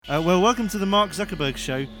Well, welcome to the Mark Zuckerberg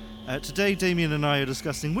Show. Today, Damien and I are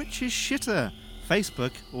discussing which is shitter,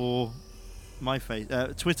 Facebook or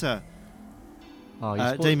Twitter.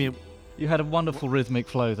 Oh, Damien, you had a wonderful rhythmic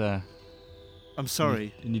flow there. I'm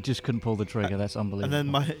sorry. And you just couldn't pull the trigger. That's unbelievable.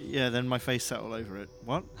 And then my face set all over it.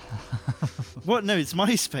 What? What? No, it's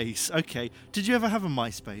MySpace. Okay. Did you ever have a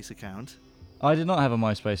MySpace account? I did not have a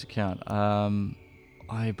MySpace account.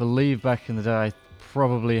 I believe back in the day I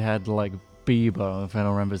probably had like Bebo, if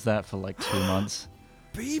anyone remembers that, for like 2 months.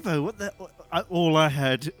 Bebo? What the? All I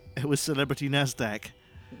had was Celebrity NASDAQ.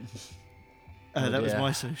 That was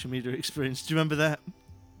my social media experience. Do you remember that?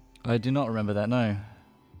 I do not remember that, no.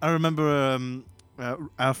 I remember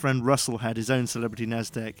our friend Russell had his own Celebrity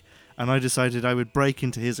NASDAQ, and I decided I would break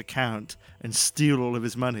into his account and steal all of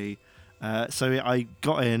his money. So I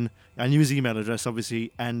got in, I knew his email address,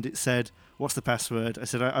 obviously, and it said, "What's the password?" I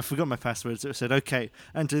said, I forgot my password, so it said, "Okay,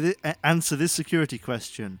 answer this security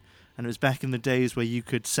question." And it was back in the days where you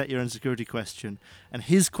could set your own security question. And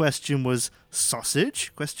his question was,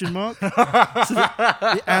 "Sausage?" Question mark. So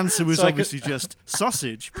the answer was obviously just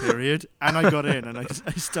sausage, period. And I got in, and I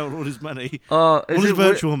stole all his money. All his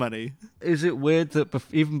virtual money. Is it weird that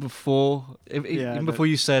even before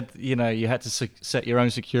you said, you had to set your own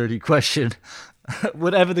security question,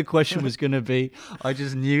 whatever the question was going to be, I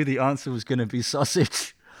just knew the answer was going to be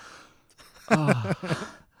sausage. Oh.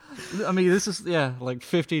 I mean, this is like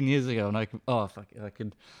 15 years ago, and I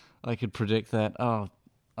could predict that. Oh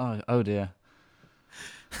dear.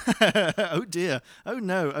 Oh dear. Oh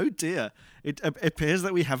no. Oh dear. It appears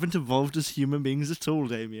that we haven't evolved as human beings at all,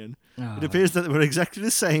 Damien. Oh. It appears that we're exactly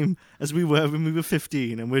the same as we were when we were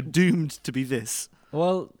 15, and we're doomed to be this.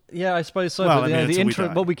 Well, yeah, I suppose so. Well,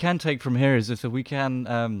 but what we can take from here is if we can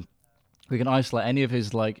isolate any of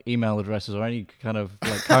his like email addresses or any kind of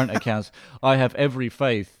like current accounts. I have every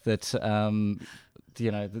faith that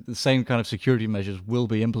the same kind of security measures will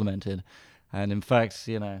be implemented, and in fact,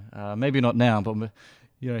 maybe not now, but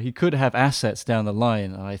he could have assets down the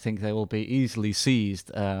line, and I think they will be easily seized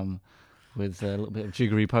with a little bit of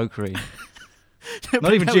jiggery pokery.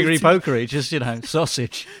 Not even jiggery pokery, just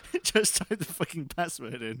sausage. Just type the fucking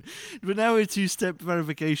password in. But now with two-step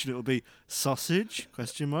verification, it'll be sausage?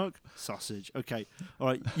 Question mark. Sausage. Okay. All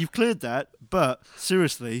right. You've cleared that, but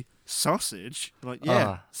seriously, sausage?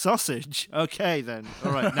 Sausage. Okay then.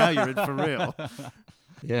 All right. Now you're in for real.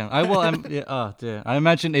 Yeah. Oh dear. I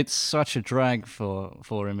imagine it's such a drag for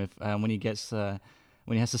him if when he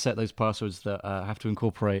has to set those passwords that have to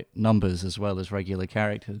incorporate numbers as well as regular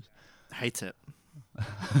characters. Hate it.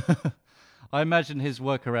 I imagine his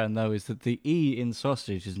workaround though is that the E in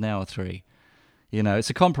sausage is now a 3. It's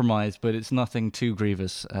a compromise, but it's nothing too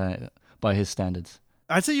grievous by his standards.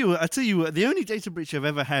 I tell you, the only data breach I've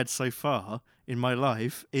ever had so far in my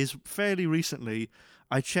life is fairly recently.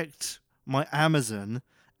 I checked my Amazon,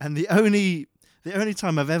 and the only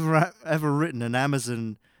time I've ever written an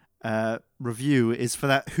Amazon review is for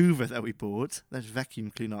that Hoover that we bought, that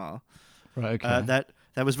vacuum cleaner. Right. Okay.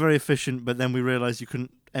 That was very efficient, but then we realised you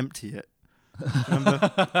couldn't empty it.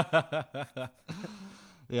 Remember?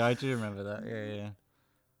 Yeah, I do remember that. Yeah.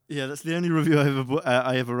 Yeah, that's the only review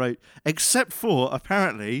I ever wrote. Except for,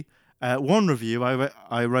 apparently, one review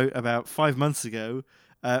I wrote about 5 months ago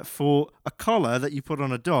for a collar that you put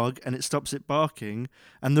on a dog and it stops it barking.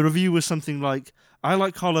 And the review was something like, "I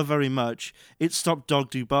like collar very much. It stopped dog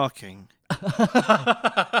do barking."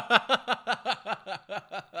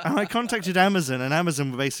 And I contacted Amazon, and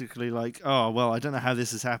Amazon were basically like, "Oh, well, I don't know how this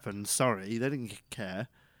has happened. Sorry." They didn't care.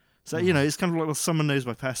 So, it's kind of like, well, someone knows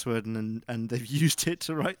my password, and they've used it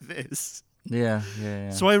to write this. Yeah.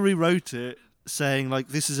 So I rewrote it, saying, like,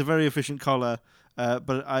 this is a very efficient collar,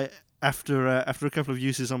 but after a couple of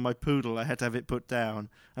uses on my poodle, I had to have it put down,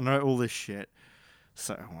 and I wrote all this shit.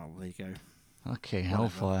 So, well, there you go. Okay,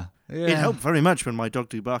 hellfire. Yeah. It helped very much when my dog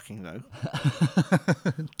do barking, though.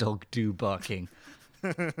 Dog do barking.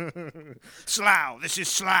 Slough, this is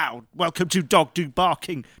Slough. Welcome to Dog Do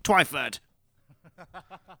Barking, Twyford.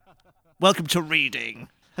 Welcome to reading.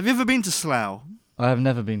 Have you ever been to Slough? I have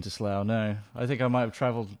never been to Slough, no. I think I might have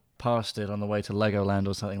travelled past it on the way to Legoland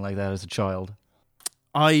or something like that as a child.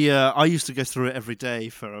 I used to go through it every day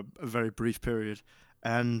for a very brief period,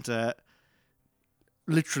 and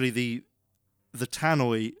literally the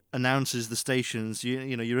tannoy announces the stations.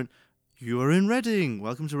 You are in Reading,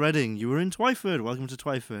 welcome to Reading. You are in Twyford, welcome to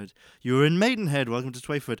Twyford. You are in Maidenhead, welcome to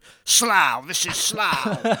Twyford. Slough, this is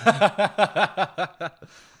Slough.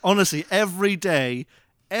 Honestly, every day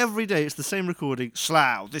it's the same recording.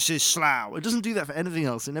 Slough, this is Slough. It doesn't do that for anything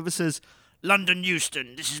else. It never says London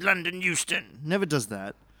Euston, this is London Euston. Never does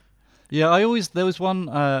that. Yeah, there was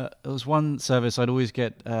one service I'd always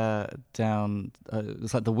get down. It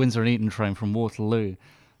was like the Windsor and Eton train from Waterloo,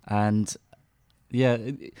 and yeah,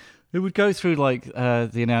 it would go through like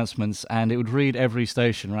the announcements, and it would read every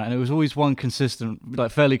station, right? And it was always one consistent,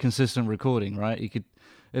 like fairly consistent recording, right? You could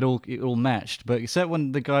it all matched, but except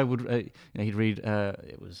when the guy would, he'd read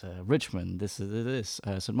it was Richmond, this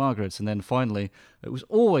St Margaret's, and then finally it was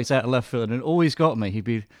always out of left field, and it always got me.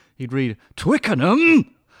 He'd read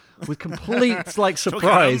Twickenham. With complete like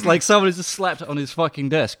surprise, like someone just slapped it on his fucking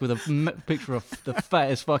desk with a picture of the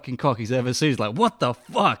fattest fucking cock he's ever seen. He's like, what the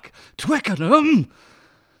fuck, Twickenham?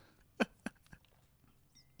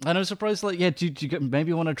 And I was surprised, like, yeah, do you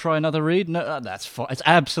maybe want to try another read? No, that's fine. It's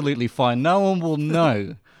absolutely fine. No one will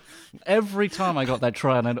know. Every time I got that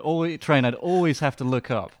train, I'd always have to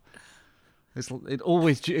look up. It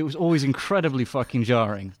was always incredibly fucking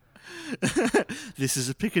jarring. This is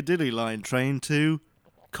a Piccadilly line train to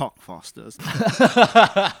Cockfosters.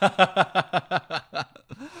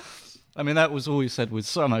 I mean, that was always said with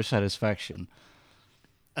so much satisfaction.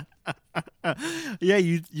 Yeah,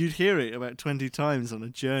 you'd hear it about 20 times on a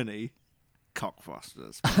journey.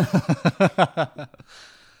 Cockfosters.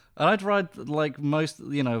 And I'd ride like most,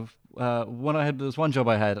 there was one job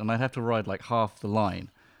I had, and I'd have to ride like half the line.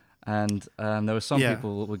 And there were some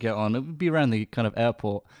people that would get on. It would be around the kind of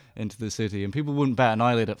airport into the city, and people wouldn't bat an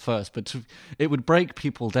eyelid at first, but it would break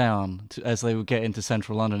people down as they would get into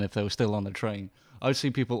central London if they were still on the train. I would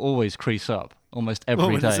see people always crease up almost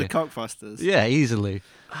every day. It's a Cockfosters. Yeah, easily.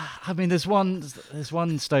 I mean, there's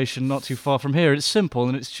one station not too far from here. It's simple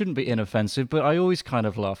and it shouldn't be inoffensive, but I always kind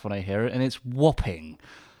of laugh when I hear it, and it's Wapping.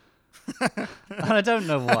 And I don't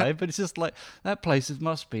know why, but it's just like that place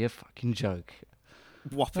must be a fucking joke.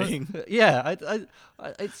 Wapping. Yeah,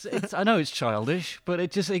 I know it's childish, but it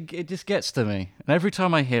just gets to me. And every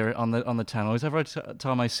time I hear it on the tannoys, every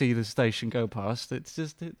time I see the station go past,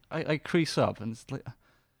 I crease up, and it's like.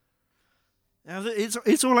 Yeah,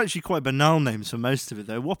 it's all actually quite banal names for most of it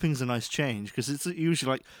though. Wapping's a nice change because it's usually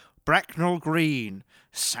like Bracknell Green,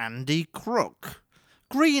 Sandy Crook,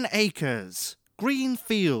 Green Acres, Green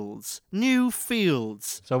Fields, New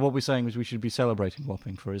Fields. So what we're saying is we should be celebrating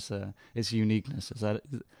Wapping for its uniqueness. Is that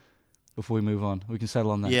before we move on? We can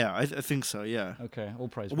settle on that. Yeah, I think so, yeah. Okay, all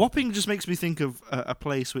praise. Wapping just makes me think of a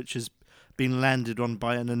place which has been landed on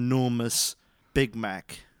by an enormous Big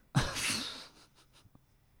Mac.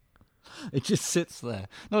 It just sits there.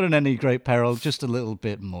 Not in any great peril, just a little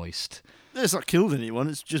bit moist. It's not killed anyone,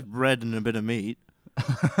 it's just bread and a bit of meat.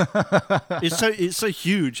 It's so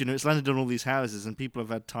huge, it's landed on all these houses, and people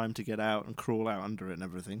have had time to get out and crawl out under it and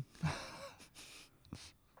everything.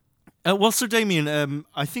 So Damien,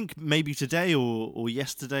 I think maybe today or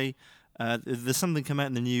yesterday, there's something come out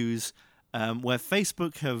in the news where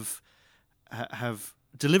Facebook have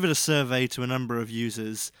delivered a survey to a number of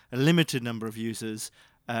users, a limited number of users,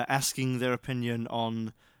 asking their opinion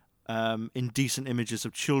on indecent images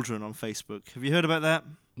of children on Facebook. Have you heard about that?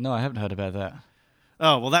 No, I haven't heard about that.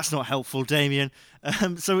 Oh, well, that's not helpful, Damien.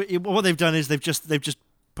 So what they've done is they've just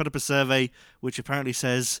put up a survey which apparently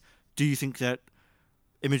says, do you think that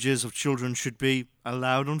images of children should be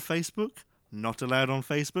allowed on Facebook? Not allowed on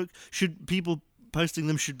Facebook? Should people posting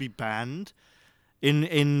them should be banned?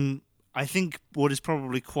 In I think what is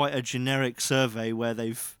probably quite a generic survey where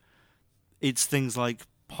it's things like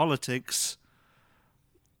politics.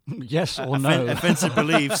 Yes or no? Offensive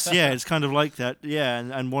beliefs. Yeah, it's kind of like that. Yeah,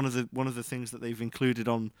 and one of the things that they've included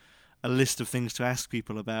on a list of things to ask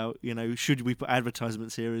people about, should we put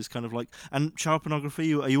advertisements here is kind of like, and child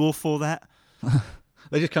pornography. Are you all for that?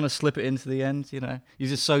 They just kind of slip it into the end. You're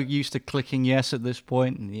just so used to clicking yes at this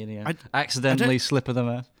point, and accidentally slip of them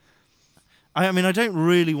out. I mean, I don't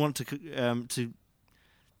really want to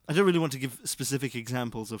give specific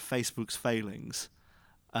examples of Facebook's failings.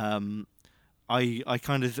 I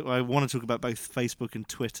want to talk about both Facebook and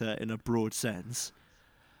Twitter in a broad sense.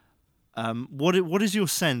 What is your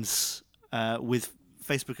sense with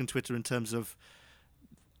Facebook and Twitter in terms of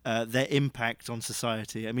their impact on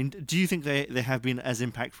society? I mean, do you think they have been as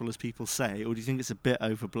impactful as people say, or do you think it's a bit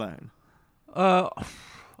overblown?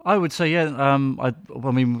 I would say, yeah.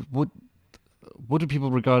 I mean, what do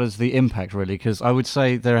people regard as the impact, really? Because I would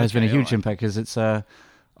say there has been a huge impact, because it's it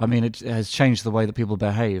has changed the way that people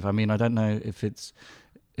behave. I mean, I don't know if it's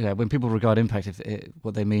when people regard impact,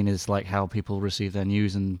 what they mean is like how people receive their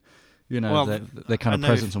news and their kind of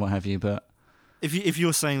presence and what have you. But if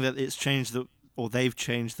you're saying that it's changed or they've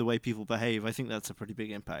changed the way people behave, I think that's a pretty big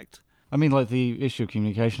impact. I mean, like the issue of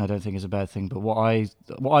communication, I don't think is a bad thing. But what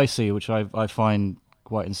I see, which I find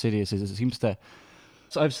quite insidious, is it seems to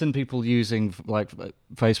So I've seen people using like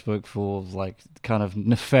Facebook for like kind of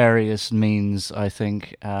nefarious means. I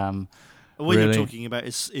think. What Really? you're talking about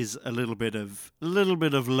is a little bit of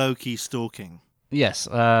low key stalking. Yes,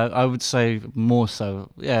 I would say more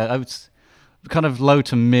so. Yeah, kind of low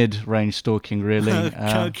to mid range stalking, really.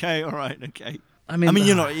 Okay, all right, okay. I mean,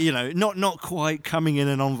 you're not, not quite coming in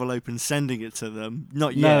an envelope and sending it to them.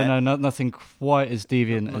 Not no, yet. no, nothing quite as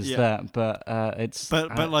deviant as yet. that. But it's.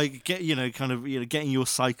 But like getting your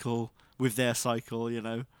cycle with their cycle.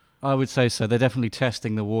 I would say so. They're definitely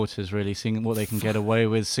testing the waters, really, seeing what they can get away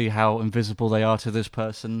with, see how invisible they are to this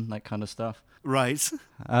person, that kind of stuff. Right.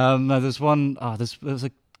 No, there's one. There's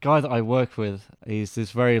a guy that I work with. He's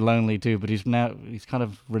this very lonely dude, but he's kind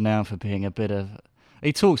of renowned for being a bit of.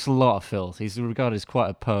 He talks a lot of filth. He's regarded as quite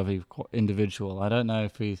a pervy individual. I don't know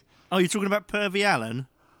if he's. Oh, you're talking about Pervy Allen?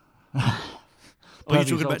 Or you're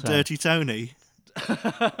talking about Dirty Tony?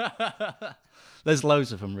 There's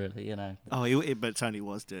loads of them, really, Oh, but Tony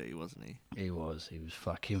was dirty, wasn't he? He was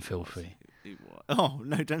fucking filthy. He was. Oh,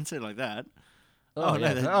 no, don't say it like that. Oh,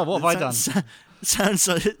 no! Yeah. What have I done? Sounds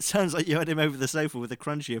like you had him over the sofa with a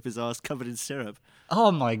crunchie up his arse covered in syrup.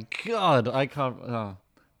 Oh my God! I can't.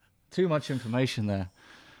 Too much information there.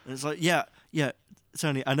 And it's like, yeah,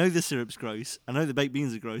 Tony. I know the syrup's gross. I know the baked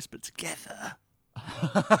beans are gross, but together.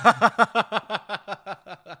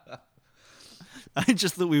 I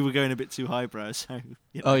just thought we were going a bit too highbrow. So.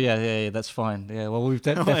 Oh yeah, that's fine. Yeah, well, we've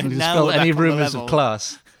definitely dispelled any rumours of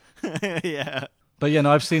class. Yeah. But yeah,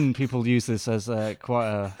 no, I've seen people use this as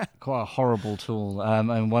quite a horrible tool.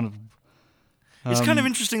 And one of it's kind of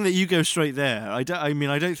interesting that you go straight there. I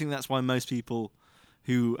don't think that's why most people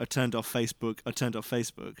who are turned off Facebook are turned off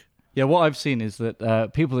Facebook. Yeah, what I've seen is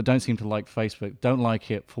that people that don't seem to like Facebook don't like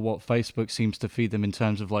it for what Facebook seems to feed them in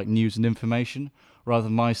terms of like news and information, rather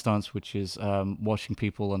than my stance, which is watching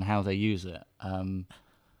people and how they use it.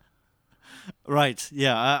 Right.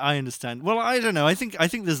 Yeah, I understand. Well, I don't know. I think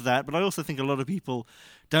there's that, but I also think a lot of people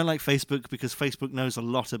don't like Facebook because Facebook knows a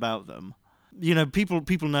lot about them.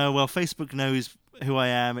 People know, well, Facebook knows who I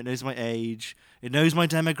am, it knows my age, it knows my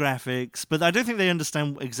demographics, but I don't think they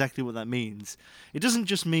understand exactly what that means. It doesn't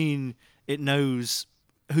just mean it knows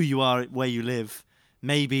who you are, where you live,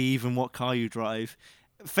 maybe even what car you drive.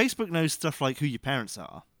 Facebook knows stuff like who your parents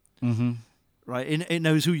are. Mm-hmm. Right? It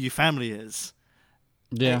knows who your family is.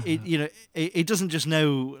 Yeah. It doesn't just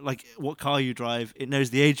know like what car you drive. It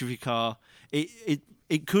knows the age of your car.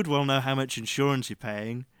 It could well know how much insurance you're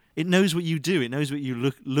paying. It knows what you do. It knows what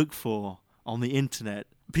you look for on the internet.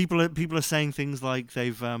 People are saying things like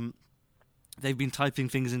they've been typing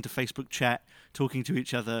things into Facebook chat, talking to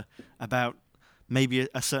each other about maybe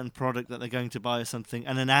a certain product that they're going to buy or something,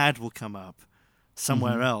 and an ad will come up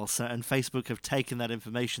somewhere else. And Facebook have taken that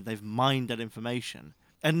information. They've mined that information.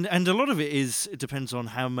 And a lot of it depends on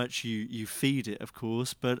how much you feed it, of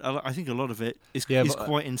course. But I think a lot of it is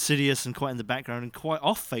quite insidious and quite in the background and quite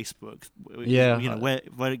off Facebook. Yeah,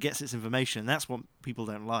 where it gets its information. That's what people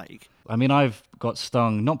don't like. I mean, I've got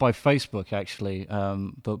stung not by Facebook actually,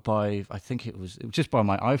 but by I think it was just by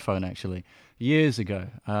my iPhone actually years ago.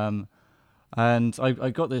 And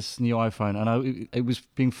I got this new iPhone, and it was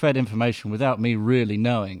being fed information without me really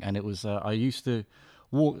knowing. And it was I used to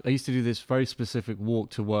do this very specific walk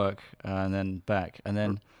to work and then back, and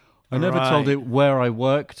then I never told it where I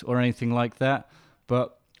worked or anything like that.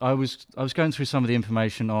 But I was going through some of the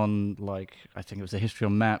information on, like, I think it was the history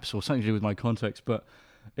on maps or something to do with my contacts, but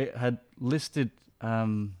it had listed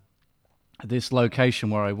this location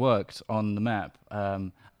where I worked on the map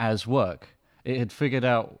as work. It had figured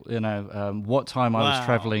out, what time I was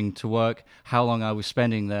traveling to work, how long I was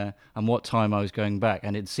spending there, and what time I was going back,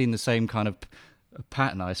 and it'd seen the same kind of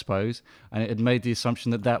pattern, I suppose, and it had made the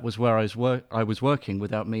assumption that was where I was working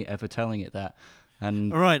without me ever telling it that.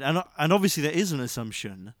 And right, and obviously there is an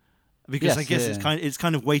assumption, because I guess it's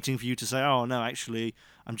kind of waiting for you to say, oh no, actually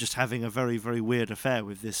I'm just having a very, very weird affair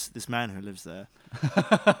with this man who lives there,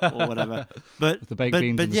 or whatever. But the baked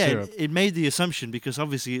beans and the syrup. It made the assumption because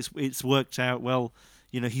obviously it's worked out. Well,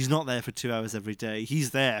 he's not there for 2 hours every day.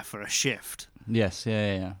 He's there for a shift. Yes,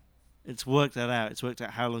 yeah. It's worked that out. It's worked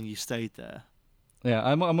out how long you stayed there.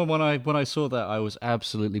 Yeah, when I saw that, I was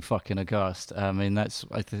absolutely fucking aghast. I mean, I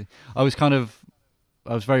was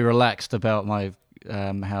very relaxed about my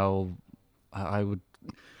how I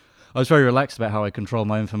was very relaxed about how I control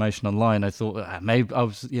my information online. I thought maybe I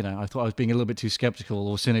was being a little bit too skeptical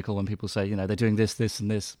or cynical when people say, they're doing this,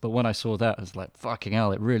 and this. But when I saw that, I was like, fucking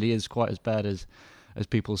hell, it really is quite as bad as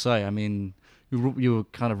people say. I mean, you were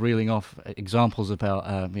kind of reeling off examples about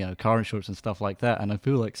car insurance and stuff like that, and I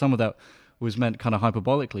feel like some of that was meant kind of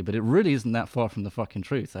hyperbolically, but it really isn't that far from the fucking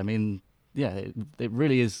truth. I mean, it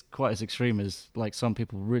really is quite as extreme as like some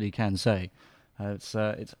people really can say. It's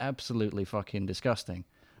absolutely fucking disgusting,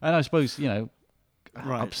 and I suppose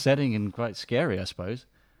Right. upsetting and quite scary. I suppose.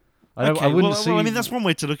 I Okay. wouldn't see. Well, I mean, that's one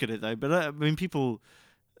way to look at it, though. But I mean, people,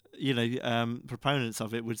 proponents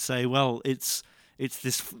of it would say, well, it's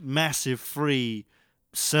this massive free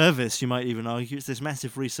service. You might even argue it's this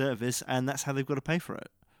massive free service, and that's how they've got to pay for it.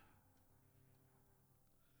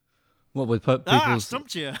 What with people's?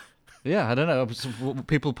 Stumped you. Yeah, I don't know. What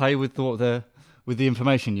people pay with the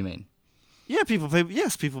information. You mean? Yeah, people pay.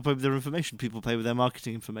 Yes, people pay with their information. People pay with their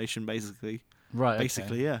marketing information, basically. Right.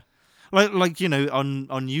 Basically, okay. yeah. Like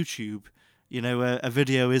on YouTube, a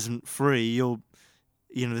video isn't free.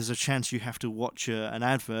 There's a chance you have to watch an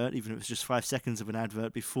advert, even if it's just 5 seconds of an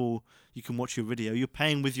advert before you can watch your video. You're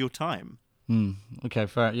paying with your time. Okay.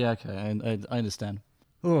 Fair. Yeah. Okay. I understand.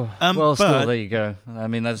 Oh, still, there you go. I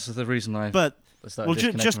mean, that's the reason I started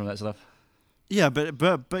disconnecting from that stuff. Yeah, but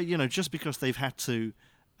just because they've had to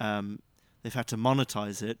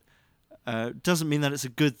monetize it, doesn't mean that it's a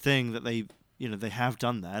good thing that they have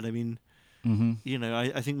done that. I mean,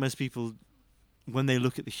 I think most people, when they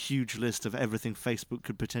look at the huge list of everything Facebook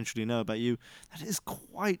could potentially know about you, that is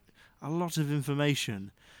quite a lot of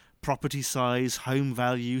information. Property size, home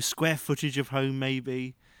value, square footage of home,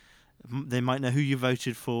 maybe. They might know who you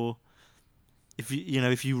voted for.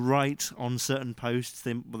 If you write on certain posts,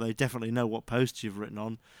 they definitely know what posts you've written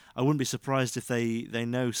on. I wouldn't be surprised if they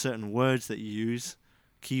know certain words that you use,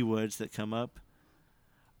 keywords that come up.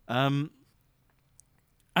 And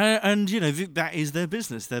that is their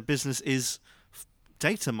business. Their business is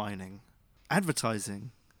data mining, advertising,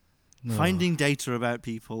 finding data about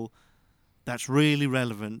people that's really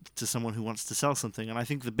relevant to someone who wants to sell something. And I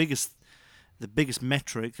think the biggest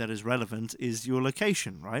metric that is relevant is your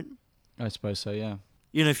location, right? I suppose so, yeah.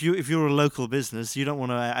 If you're a local business, you don't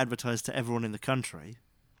want to advertise to everyone in the country.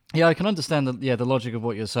 Yeah, I can understand the logic of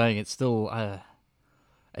what you're saying. It's still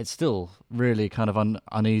really kind of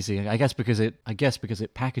uneasy. I guess because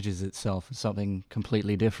it packages itself as something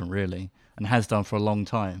completely different, really, and has done for a long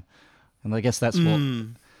time. And I guess that's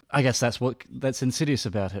that's insidious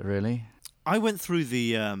about it, really. I went through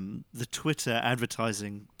the Twitter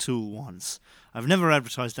advertising tool once. I've never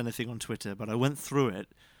advertised anything on Twitter, but I went through it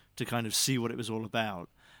to kind of see what it was all about.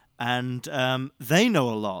 And they know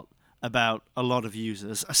a lot about a lot of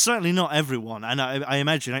users. Certainly not everyone, and I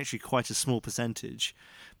imagine actually quite a small percentage.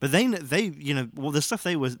 But they the stuff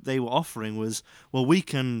they were offering was, well, we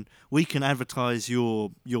can advertise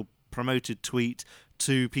your promoted tweet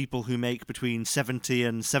to people who make between $70,000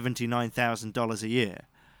 and $79,000 a year.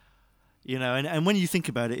 And when you think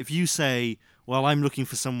about it, if you say, well, I'm looking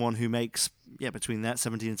for someone who makes between that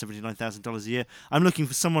 $70,000 and $79,000 a year. I'm looking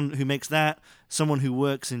for someone who makes that, someone who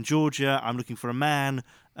works in Georgia. I'm looking for a man,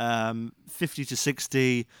 50 to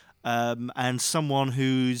 60, and someone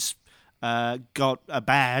who's got a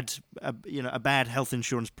bad health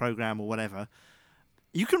insurance program or whatever.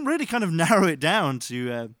 You can really kind of narrow it down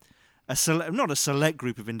to not a select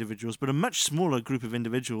group of individuals, but a much smaller group of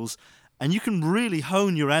individuals, and you can really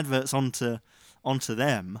hone your adverts onto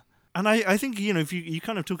them. And I think, if you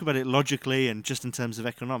kind of talk about it logically and just in terms of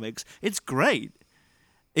economics, it's great.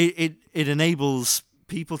 It enables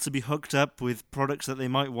people to be hooked up with products that they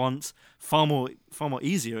might want far more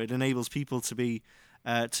easier. It enables people to be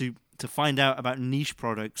to find out about niche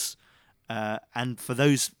products, and for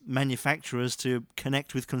those manufacturers to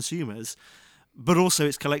connect with consumers. But also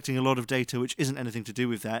it's collecting a lot of data which isn't anything to do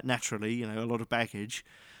with that, naturally, a lot of baggage.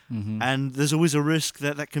 Mm-hmm. And there's always a risk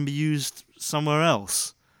that can be used somewhere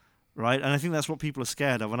else. Right, and I think that's what people are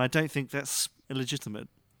scared of, and I don't think that's illegitimate.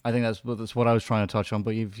 I think that's what I was trying to touch on,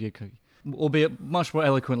 but you albeit much more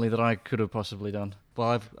eloquently than I could have possibly done.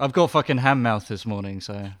 Well, I've got fucking ham mouth this morning,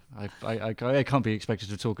 so I can't be expected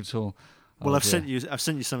to talk at all. Well, I've sent you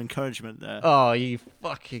some encouragement there. Oh, you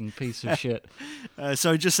fucking piece of shit!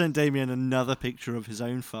 So I just sent Damien another picture of his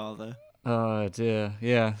own father. Oh dear,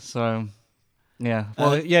 yeah. So. Yeah,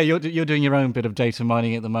 well, you're doing your own bit of data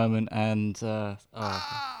mining at the moment, and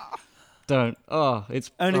don't. Oh,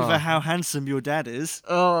 it's only for how handsome your dad is.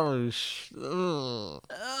 So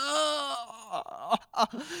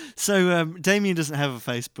Damien doesn't have a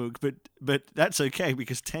Facebook, but that's okay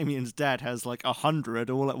because Damien's dad has like 100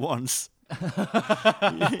 all at once.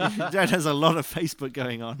 Dad has a lot of Facebook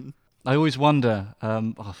going on. I always wonder,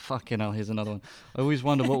 fucking hell, here's another one. I always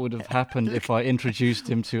wonder what would have happened if I introduced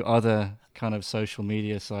him to other kind of social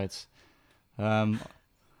media sites. I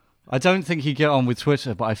don't think he'd get on with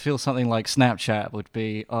Twitter, but I feel something like Snapchat would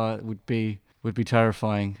be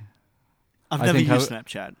terrifying. I've never used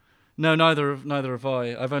Snapchat. No, neither have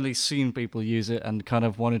I. I've only seen people use it and kind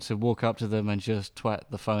of wanted to walk up to them and just twat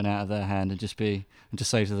the phone out of their hand and just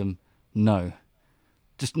say to them, no,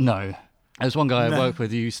 just no. There's one guy I No. worked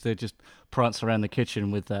with who used to just prance around the kitchen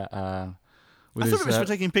with that. With I thought his, it was for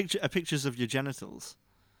taking pictures of your genitals.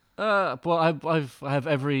 well, I have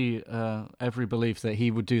every belief that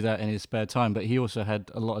he would do that in his spare time, but he also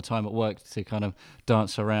had a lot of time at work to kind of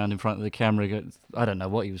dance around in front of the camera. I don't know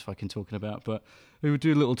what he was fucking talking about, but he would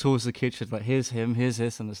do little tours of the kitchen, like here's him, here's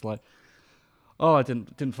this, and it's like, oh, I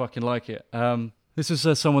didn't fucking like it. This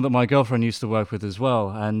is someone that my girlfriend used to work with as well,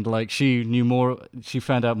 and like she knew more. She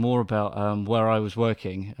found out more about where I was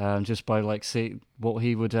working just by like see what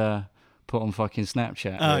he would put on fucking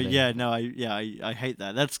Snapchat. Oh really. yeah, no, I hate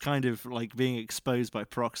that. That's kind of like being exposed by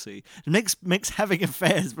proxy. It makes having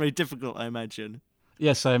affairs very difficult, I imagine.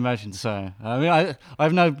 Yes, I imagine so. I mean,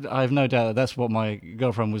 I've no doubt that that's what my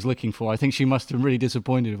girlfriend was looking for. I think she must have been really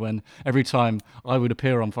disappointed when every time I would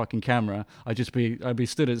appear on fucking camera, I'd be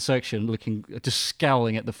stood at section looking, just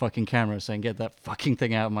scowling at the fucking camera, saying, "Get that fucking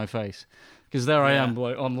thing out of my face," because there I am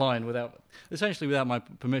like, online essentially without my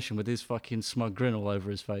permission, with his fucking smug grin all over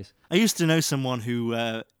his face. I used to know someone who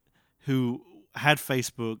had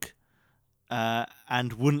Facebook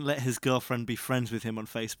and wouldn't let his girlfriend be friends with him on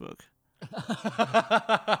Facebook.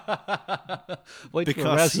 Wait for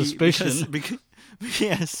a suspicion.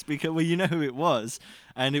 Yes, because well, you know who it was,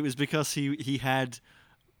 and it was because he had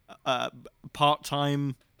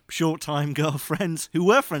part-time, short-time girlfriends who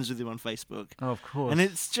were friends with him on Facebook. Oh, of course. And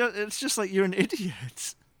it's just like you're an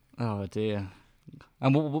idiot. Oh dear.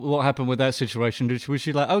 And what happened with that situation? Was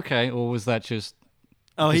she like okay, or was that just?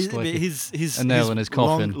 Oh, Just his a nail in his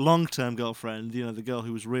coffin. Long-term girlfriend, the girl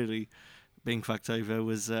who was really being fucked over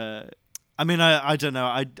was. I mean, I don't know.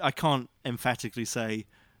 I can't emphatically say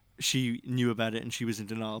she knew about it and she was in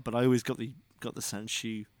denial, but I always got the sense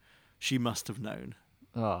she must have known.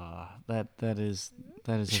 Ah, that is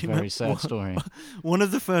a very sad story. One of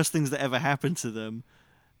the first things that ever happened to them.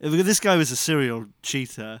 This guy was a serial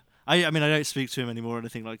cheater. I mean, I don't speak to him anymore or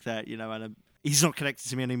anything like that, and he's not connected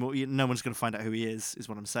to me anymore. No one's going to find out who he is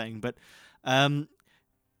what I'm saying. But one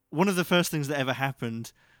of the first things that ever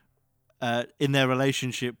happened in their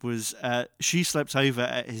relationship was she slept over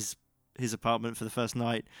at his apartment for the first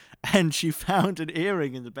night, and she found an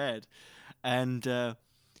earring in the bed, and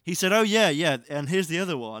he said, "Oh yeah, and here's the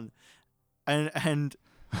other one," and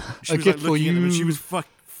she was like looking at him, and she was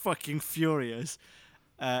fucking furious,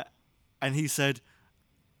 and he said,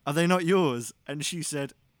 "Are they not yours?" And she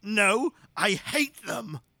said, "No, I hate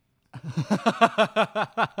them."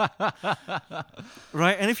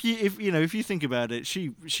 Right, and if you think about it,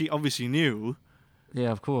 she obviously knew.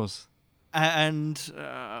 Yeah, of course. And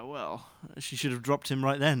well, she should have dropped him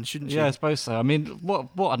right then, shouldn't she? Yeah, I suppose so. I mean,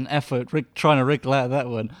 what an effort trying to wriggle out of that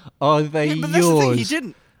one. Are they yours? But that's the thing, he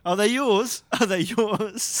didn't. Are they yours? Are they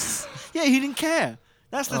yours? Yeah, he didn't care.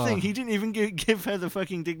 That's the thing. He didn't even give her the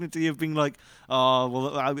fucking dignity of being like, "Oh,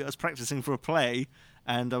 well, I was practicing for a play,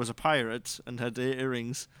 and I was a pirate and had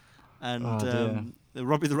earrings." And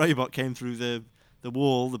Robbie the Robot came through the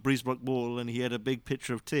wall, the Breezebrook wall, and he had a big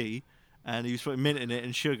pitcher of tea, and he was putting mint in it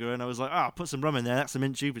and sugar, and I was like, put some rum in there, that's a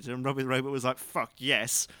mint Jupiter. And Robbie the Robot was like, fuck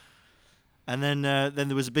yes. And then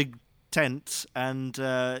there was a big tent, and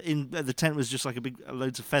in the tent was just like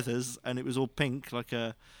loads of feathers, and it was all pink, like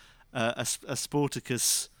a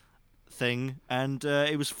Sporticus thing, and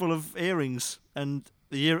it was full of earrings, and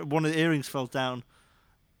one of the earrings fell down.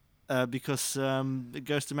 Because it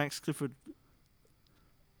goes to Max Clifford.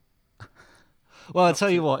 Well, I'll tell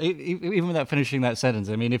you what, even without finishing that sentence,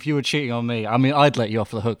 I mean, if you were cheating on me, I mean, I'd let you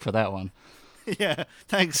off the hook for that one. Yeah,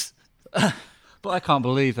 thanks. But I can't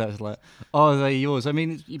believe that. It's like, oh, they're yours. I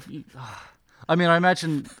mean, I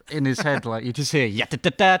imagine in his head, like, you just hear,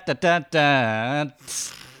 ya-da-da-da-da-da-da.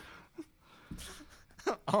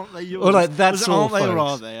 Aren't they yours? Or like, that's all, aren't they, folks. or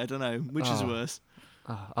are they? I don't know. Which is worse?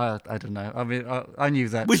 I don't know. I mean, I knew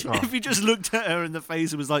that. If you just looked at her in the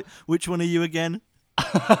face and was like, which one are you again?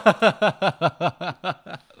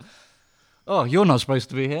 Oh, you're not supposed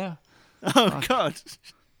to be here. Oh, God.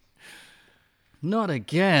 Not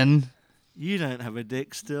again. You don't have a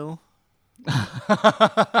dick still.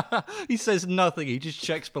 He says nothing. He just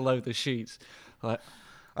checks below the sheets. Like,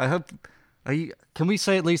 I hope... Can we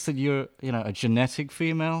say at least that you're, a genetic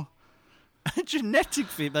female? A genetic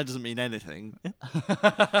female? That doesn't mean anything.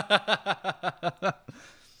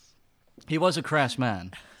 He was a crass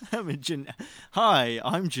man. Hi,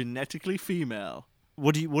 I'm genetically female.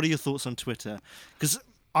 What are your thoughts on Twitter? Because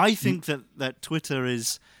I think that Twitter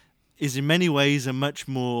is in many ways a much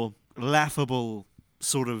more laughable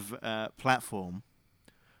sort of platform.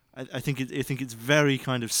 I think it's very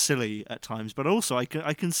kind of silly at times, but also I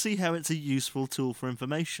can see how it's a useful tool for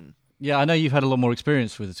information. Yeah, I know you've had a lot more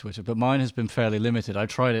experience with Twitter, but mine has been fairly limited. I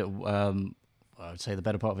tried it, I would say, the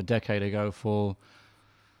better part of a decade ago for,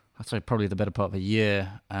 I'd say, probably the better part of a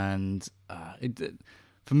year. And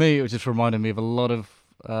for me, it just reminded me of a lot of,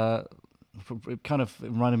 it kind of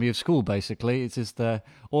reminded me of school, basically. It's just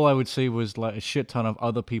all I would see was like a shit ton of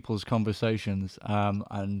other people's conversations,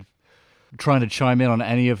 and trying to chime in on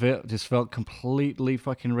any of it just felt completely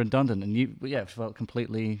fucking redundant. And it felt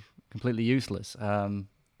completely useless.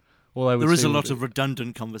 There is a lot of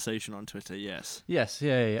redundant conversation on Twitter, yes. Yes,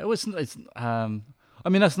 yeah. I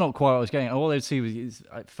mean, that's not quite what I was getting at. All I'd see was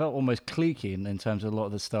it felt almost cliquey in terms of a lot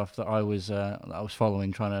of the stuff that I was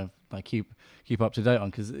following, trying to like keep up to date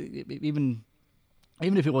on. Because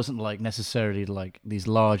even if it wasn't like necessarily like these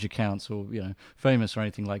large accounts or famous or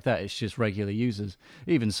anything like that, it's just regular users.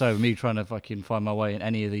 Even so, me trying to fucking find my way in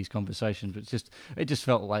any of these conversations, it just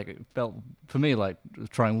felt for me like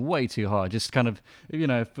trying way too hard. Just kind of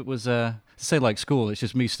if it was say like school, it's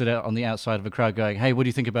just me stood out on the outside of a crowd going, "Hey, what do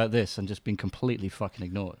you think about this?" and just being completely fucking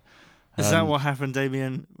ignored. Is that what happened,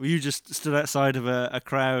 Damien? Were you just stood outside of a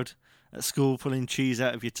crowd at school, pulling cheese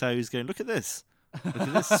out of your toes, going, "Look at this, look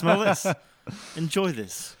at this, smell this." Enjoy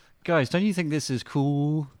this. Guys, don't you think this is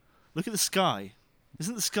cool? Look at the sky.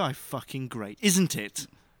 Isn't the sky fucking great? Isn't it?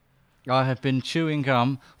 I have been chewing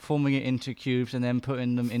gum, forming it into cubes, and then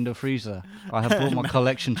putting them in the freezer. I have brought my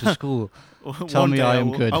collection to school. Tell me I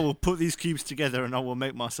am good. I will put these cubes together and I will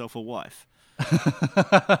make myself a wife.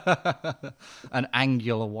 An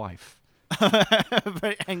angular wife.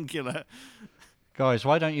 Very angular. Guys,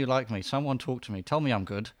 why don't you like me? Someone talk to me. Tell me I'm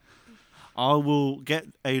good. I will get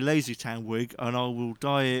a Lazy Town wig and I will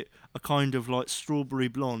dye it a kind of like strawberry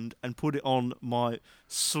blonde and put it on my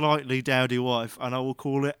slightly dowdy wife and I will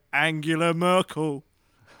call it Angela Merkel.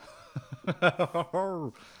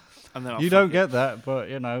 And then you don't get that, but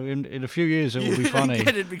in a few years it will be funny. You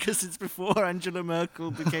get it because it's before Angela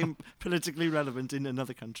Merkel became politically relevant in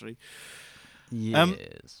another country.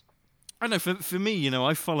 Yes. I know, for me,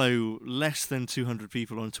 I follow less than 200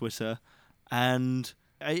 people on Twitter, and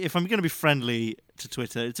if I'm going to be friendly to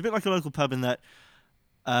Twitter, it's a bit like a local pub in that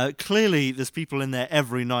clearly there's people in there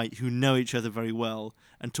every night who know each other very well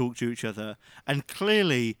and talk to each other. And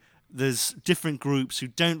clearly there's different groups who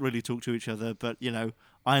don't really talk to each other, but,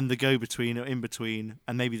 I'm the go-between or in-between,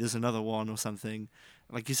 and maybe there's another one or something.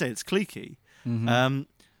 Like you say, it's cliquey. Mm-hmm.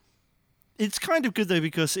 It's kind of good, though,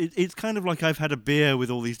 because it's kind of like I've had a beer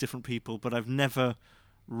with all these different people, but I've never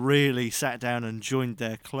really sat down and joined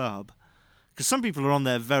their club. Because some people are on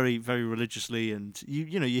there very, very religiously, and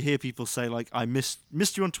you hear people say like, "I missed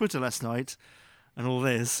you on Twitter last night," and all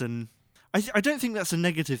this, and I don't think that's a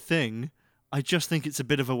negative thing. I just think it's a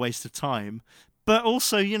bit of a waste of time. But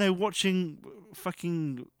also, watching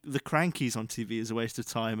fucking the Crankies on TV is a waste of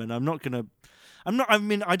time, and I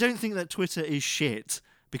don't think that Twitter is shit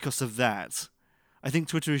because of that. I think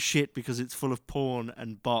Twitter is shit because it's full of porn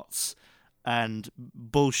and bots and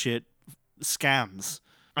bullshit scams.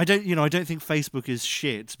 I don't think Facebook is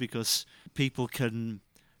shit because people can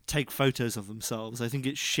take photos of themselves. I think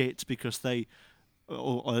it's shit because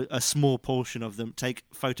or a small portion of them take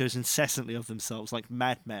photos incessantly of themselves, like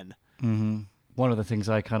madmen. Mm-hmm. One of the things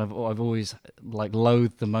I've always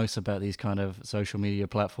loathed the most about these kind of social media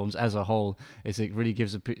platforms as a whole is it really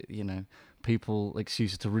gives people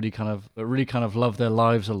excuses to really kind of love their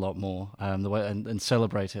lives a lot more, the way and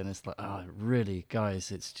celebrate it. And it's like, oh, really, guys,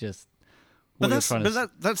 it's just. But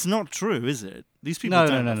that's not true, is it? These people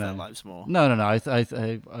don't love their lives more. No. I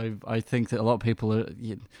think that a lot of people are.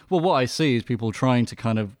 What I see is people trying to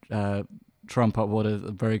kind of trump up what are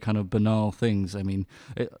very kind of banal things. I mean,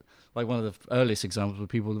 like one of the earliest examples where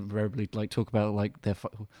people invariably talk about like their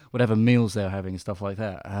whatever meals they're having and stuff like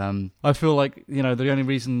that. I feel like the only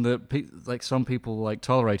reason that some people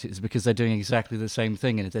tolerate it is because they're doing exactly the same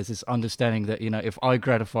thing, and there's this understanding that if I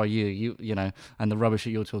gratify you and the rubbish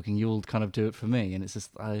that you're talking, you'll kind of do it for me, and it's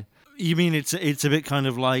just You mean it's a bit kind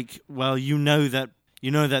of like, well, that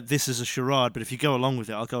this is a charade, but if you go along with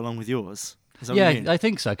it, I'll go along with yours. Yeah, I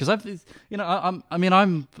think so, because I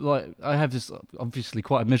have this obviously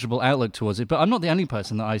quite a miserable outlook towards it, but I'm not the only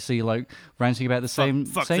person that I see ranting about the same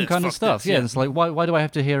kind of stuff. Yeah, it's like why do I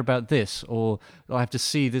have to hear about this, or do I have to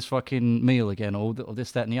see this fucking meal again, or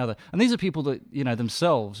this, that, and the other? And these are people that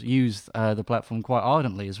themselves use the platform quite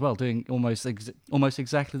ardently as well, doing almost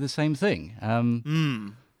exactly the same thing.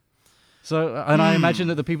 So, and I imagine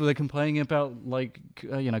that the people they're complaining about,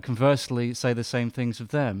 conversely, say the same things of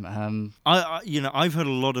them. I've heard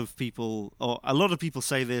a lot of people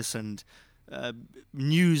say this, and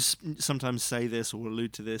news sometimes say this or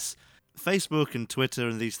allude to this. Facebook and Twitter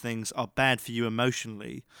and these things are bad for you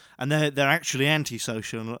emotionally, and they're actually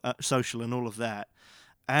anti-social, social and all of that.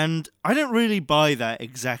 And I don't really buy that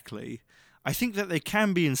exactly. I think that they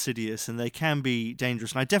can be insidious and they can be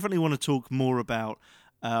dangerous. And I definitely want to talk more about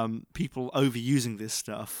people overusing this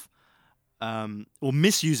stuff. Or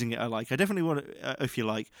misusing it, I definitely want to, if you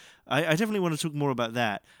like, I definitely want to talk more about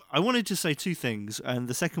that. I wanted to say two things, and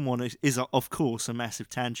the second one is of course, a massive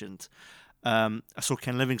tangent. I saw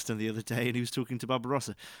Ken Livingstone the other day, and he was talking to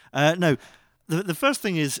Barbarossa. No, the first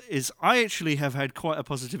thing is I actually have had quite a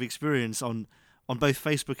positive experience on both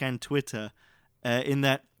Facebook and Twitter, in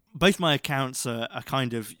that both my accounts are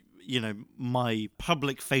kind of, my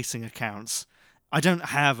public-facing accounts. I don't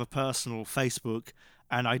have a personal Facebook,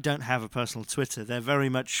 and I don't have a personal Twitter. They're very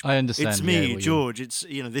much. I understand. It's me, George. It's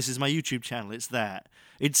this is my YouTube channel. It's that.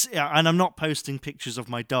 And I'm not posting pictures of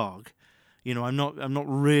my dog. I'm not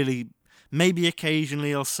really. Maybe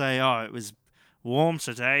occasionally I'll say, "Oh, it was warm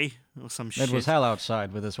today," or some shit. It was hell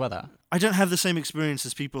outside with this weather. I don't have the same experience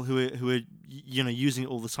as people who are using it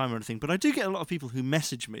all the time or anything, but I do get a lot of people who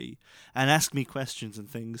message me and ask me questions and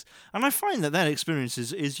things, and I find that experience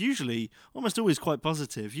is usually almost always quite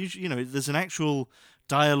positive. Usually, there's an actual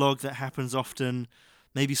dialogue that happens often.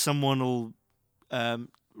 Maybe someone will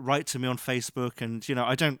write to me on Facebook, and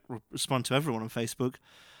I don't respond to everyone on Facebook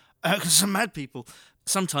because some mad people.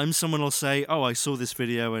 Sometimes someone will say, "Oh, I saw this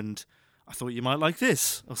video and I thought you might like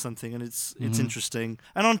this," or something, and it's interesting.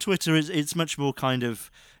 And on Twitter, it's much more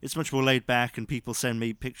it's much more laid back, and people send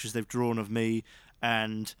me pictures they've drawn of me,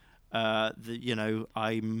 and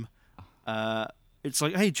I'm. It's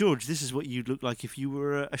like, "Hey George, this is what you'd look like if you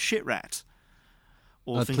were a shit rat."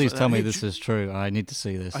 Or please tell me this is true. I need to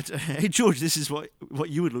see this. Hey George, this is what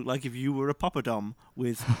you would look like if you were a poppadom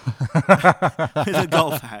with with a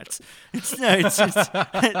golf hat. It's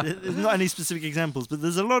there's not any specific examples, but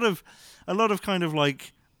there's a lot of kind of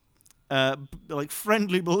like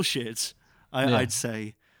friendly bullshit. I'd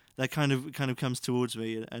say that kind of comes towards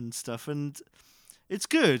me and stuff, and it's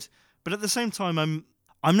good. But at the same time,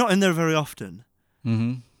 I'm not in there very often,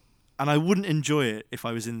 and I wouldn't enjoy it if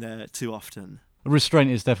I was in there too often. Restraint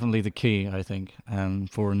is definitely the key, I think,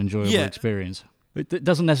 for an enjoyable experience. It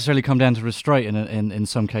doesn't necessarily come down to restraint in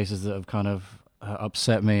some cases that have kind of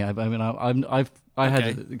upset me. I mean, I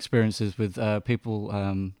had experiences with people,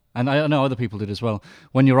 and I know other people did as well.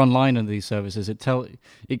 When you're online in these services, it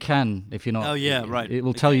can, if you're not. Oh yeah, right. It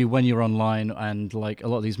will tell you when you're online, and like a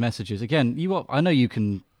lot of these messages. Again, I know you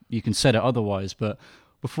can set it otherwise, but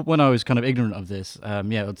when I was kind of ignorant of this,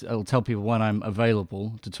 it'll tell people when I'm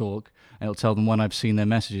available to talk, and it'll tell them when I've seen their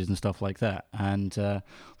messages and stuff like that. And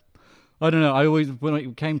I don't know. I always, when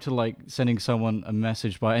it came to like sending someone a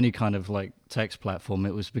message by any kind of like text platform,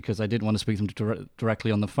 it was because I didn't want to speak to them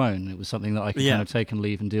directly on the phone. It was something that I could kind of take and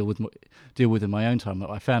leave and deal with in my own time.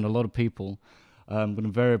 I found a lot of people would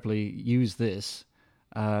invariably use that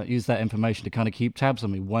information to kind of keep tabs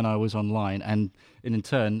on me when I was online, and in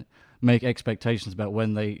turn make expectations about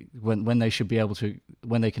when they should be able to,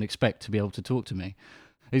 when they can expect to be able to talk to me.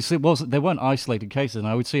 They weren't isolated cases, and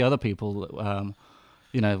I would see other people,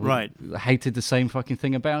 hated the same fucking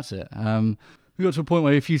thing about it. We got to a point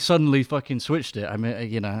where if you suddenly fucking switched it, I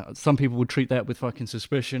mean, some people would treat that with fucking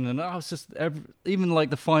suspicion, and it's just even like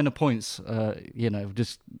the finer points,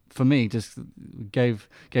 just for me, just gave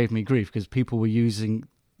me grief because people were using,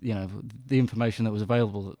 the information that was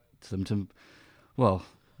available to them to, well.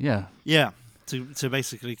 Yeah, to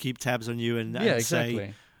basically keep tabs on you and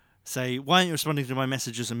exactly. say, why aren't you responding to my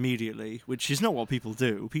messages immediately? Which is not what people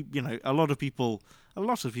do. A lot of people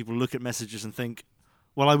look at messages and think,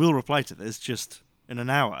 well, I will reply to this just in an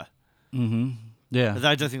hour. Mm-hmm. Yeah,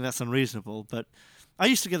 I don't think that's unreasonable. But I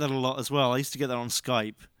used to get that a lot as well. I used to get that on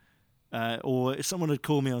Skype, or if someone had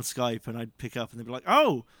called me on Skype and I'd pick up and they'd be like,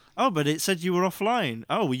 oh, but it said you were offline.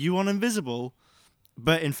 Oh, were you on invisible?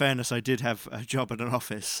 But in fairness, I did have a job at an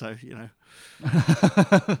office, so,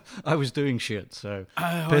 I was doing shit, so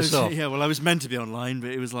pissed off. Yeah, well, I was meant to be online, but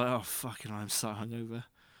it was like, oh, fucking, I'm so hungover.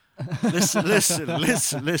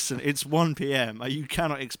 Listen, it's 1 p.m. You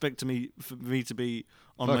cannot expect for me to be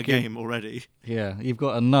on my game already. Yeah, you've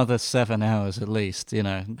got another 7 hours at least,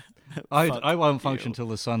 I won't function till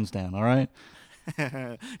the sun's down, all right?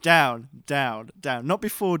 Down. Not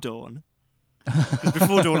before dawn.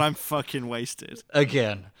 Before dawn, I'm fucking wasted.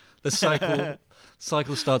 Again, the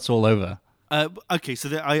cycle starts all over. Okay,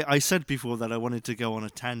 so I said before that I wanted to go on a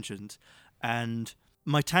tangent, and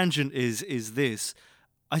my tangent is this.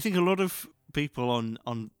 I think a lot of people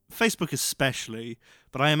on Facebook especially,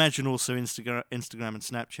 but I imagine also Instagram and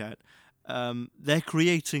Snapchat, they're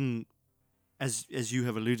creating as you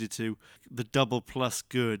have alluded to, the double plus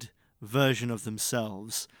good version of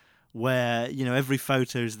themselves, where every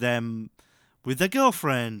photo is them with their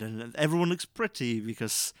girlfriend, and everyone looks pretty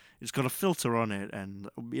because it's got a filter on it, and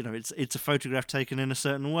it's a photograph taken in a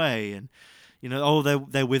certain way, and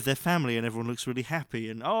they're with their family and everyone looks really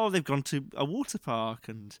happy, and they've gone to a water park,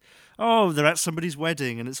 and they're at somebody's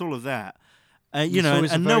wedding, and it's all of that. It's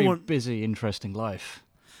always a very busy, interesting life.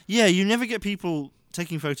 Yeah, you never get people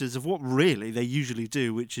taking photos of what really they usually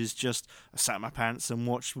do, which is just I sat in my pants and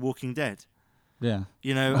watched Walking Dead. Yeah,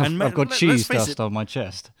 and I've got cheese dust on my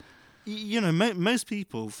chest. Most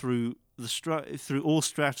people through all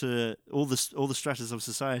the stratas of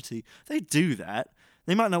society, they do that.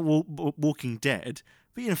 They might not Walking Dead,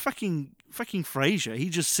 but fucking Frasier, he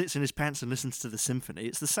just sits in his pants and listens to the symphony.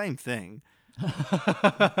 It's the same thing.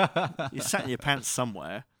 You sat in your pants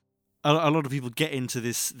somewhere. A lot of people get into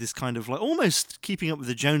this kind of like almost keeping up with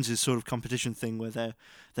the Joneses sort of competition thing, where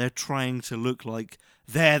they're trying to look like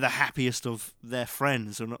they're the happiest of their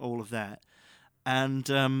friends and all of that. And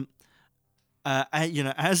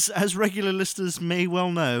as regular listeners may well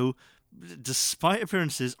know, despite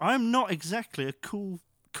appearances, I'm not exactly a cool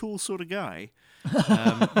sort of guy.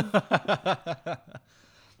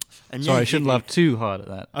 And sorry, I shouldn't laugh too hard at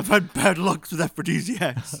that. I've had bad luck with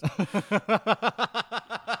aphrodisiacs.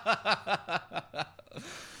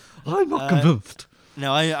 I'm not convinced.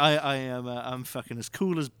 No, I am. I'm fucking as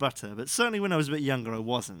cool as butter. But certainly when I was a bit younger, I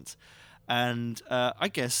wasn't. And I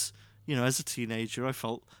guess as a teenager, I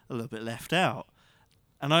felt a little bit left out.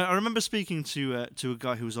 And I remember speaking to a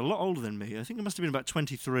guy who was a lot older than me. I think he must have been about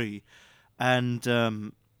 23, and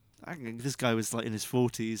I think this guy was like in his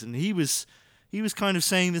 40s, and he was kind of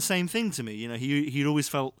saying the same thing to me. He'd always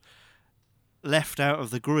felt left out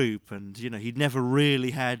of the group, and he'd never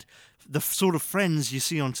really had the sort of friends you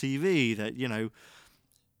see on TV that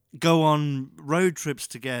go on road trips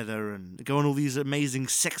together and go on all these amazing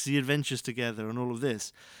sexy adventures together and all of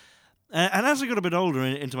this. And as I got a bit older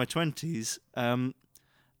into my 20s,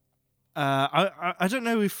 I don't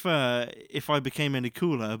know if I became any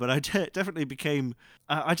cooler, but I definitely became.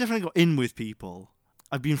 I definitely got in with people.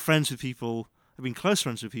 I've been friends with people. I've been close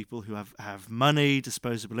friends with people who have money,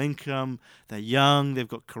 disposable income. They're young. They've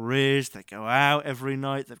got careers. They go out every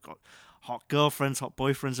night. They've got hot girlfriends, hot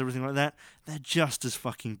boyfriends, everything like that. They're just as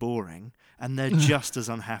fucking boring, and they're just as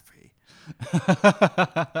unhappy.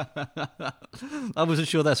 I wasn't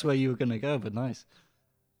sure that's where you were going to go, but nice.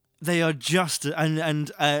 They are just,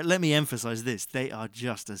 and let me emphasize this, they are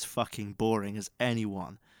just as fucking boring as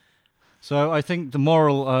anyone. So I think the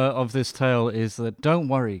moral of this tale is that don't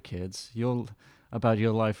worry, kids, about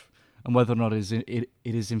your life and whether or not it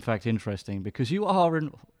is in fact interesting, because you are,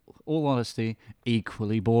 in all honesty,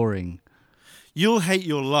 equally boring. You'll hate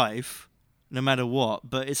your life no matter what,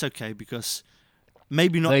 but it's okay, because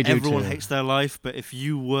maybe not everyone hates their life, but if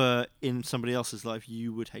you were in somebody else's life,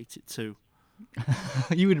 you would hate it too.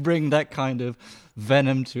 You would bring that kind of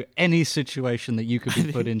venom to any situation that you could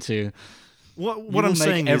be put into. What I'm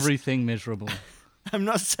saying is everything miserable. I'm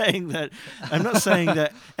not saying that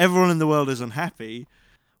everyone in the world is unhappy.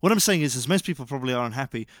 What I'm saying is most people probably are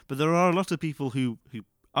unhappy, but there are a lot of people who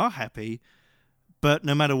are happy, but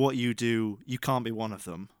no matter what you do, you can't be one of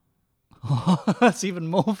them. That's even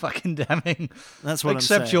more fucking damning. That's what I'm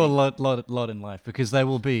saying. Accept your lot in life, because there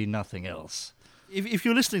will be nothing else. If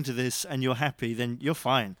you're listening to this and you're happy, then you're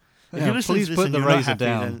fine. If Yeah, you're listening please to this put and the you're razor not happy,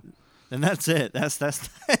 down. Then that's it. That's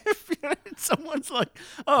someone's like,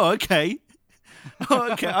 oh, okay.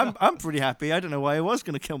 I'm pretty happy. I don't know why I was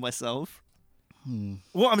going to kill myself.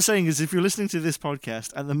 What I'm saying is, if you're listening to this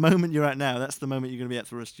podcast at the moment you're at now, that's the moment you're going to be at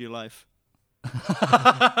for the rest of your life.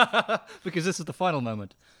 Because this is the final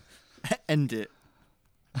moment. End it.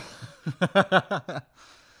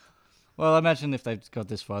 Well, I imagine if they've got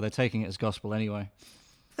this far, they're taking it as gospel anyway.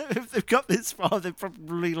 If they've got this far, they've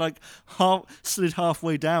probably slid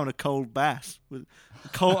halfway down a cold bath with a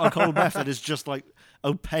cold bath that is just like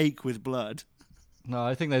opaque with blood. No,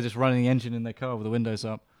 I think they're just running the engine in their car with the windows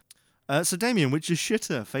up. So, Damien, which is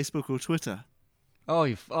shitter, Facebook or Twitter? Oh,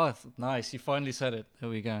 nice! You finally said it. Here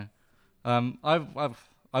we go. I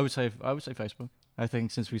would say Facebook. I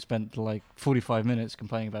think since we spent like 45 minutes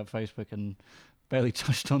complaining about Facebook and barely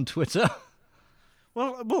touched on Twitter.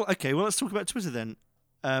 Well, okay. Well, let's talk about Twitter then.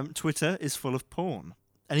 Twitter is full of porn,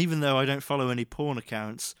 and even though I don't follow any porn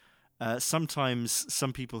accounts, sometimes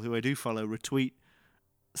some people who I do follow retweet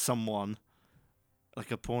someone,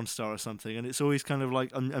 like a porn star or something, and it's always kind of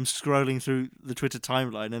like I'm scrolling through the Twitter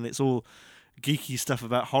timeline, and it's all geeky stuff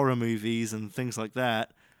about horror movies and things like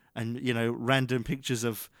that, and random pictures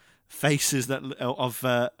of faces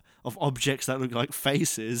of objects that look like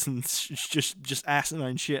faces and just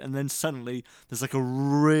asinine shit, and then suddenly there's like a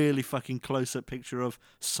really fucking close-up picture of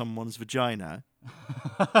someone's vagina.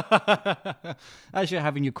 As you're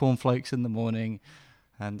having your cornflakes in the morning,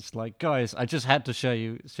 and it's like, guys, I just had to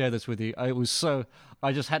share this with you.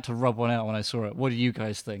 I just had to rub one out when I saw it. What do you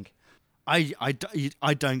guys think? I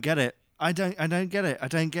don't get it. I don't get it. I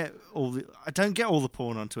don't get all the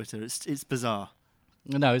porn on Twitter. It's bizarre.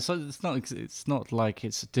 No, it's not like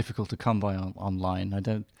it's difficult to come by online. I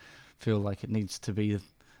don't feel like it needs to be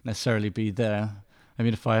necessarily be there. I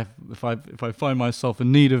mean, if I find myself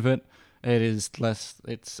in need of it, it's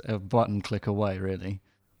a button click away, really.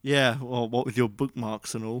 Yeah, well, what with your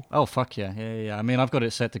bookmarks and all? Oh, fuck yeah. I mean, I've got it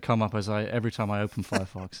set to come up every time I open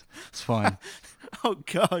Firefox. It's fine. Oh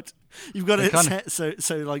God, you've got it set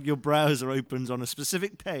so like your browser opens on a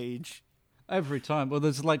specific page every time. Well,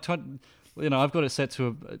 there's like I've got it set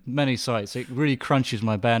to many sites. It really crunches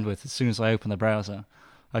my bandwidth as soon as I open the browser.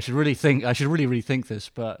 I should really rethink this,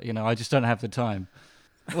 but I just don't have the time.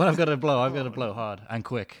 When I've got to blow hard and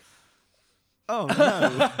quick. Oh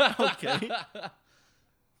no! Okay.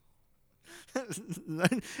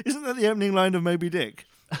 Isn't that the opening line of Moby Dick?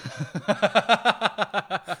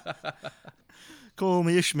 Call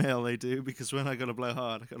me Ishmael, they do, because when I got to blow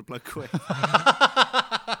hard, I got to blow quick.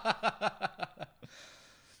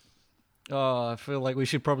 Oh, I feel like we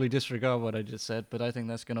should probably disregard what I just said, but I think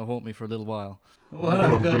that's going to haunt me for a little while. When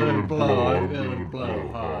I'm going to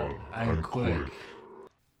blow hard and quick.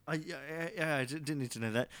 I didn't need to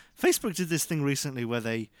know that. Facebook did this thing recently where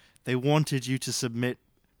they wanted you to submit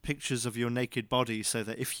pictures of your naked body so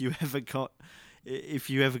that if you ever got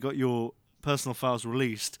your personal files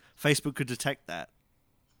released, Facebook could detect that.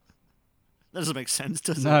 That doesn't make sense,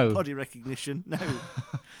 does it? Body recognition. No.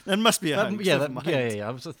 That must be a hoax. Yeah. I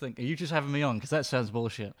was just thinking, are you just having me on? Because that sounds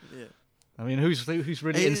bullshit. Yeah. I mean, who's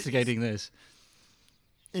really instigating this?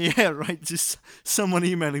 Yeah, right. Just someone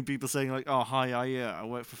emailing people saying like, "Oh, hi, I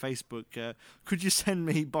work for Facebook. Could you send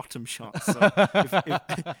me bottom shots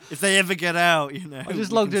if they ever get out?" I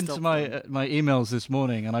just logged into my emails this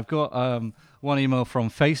morning, and I've got one email from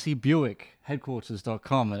Facey Buick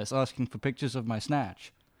headquarters.com, and it's asking for pictures of my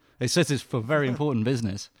snatch. It says it's for very important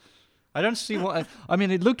business. I don't see what I mean.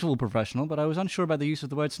 It looked all professional, but I was unsure about the use of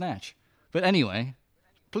the word snatch. But anyway,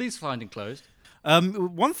 please find enclosed.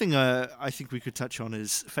 One thing I think we could touch on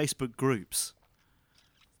is Facebook groups.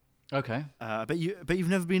 Okay. But you've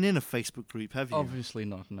never been in a Facebook group, have you? Obviously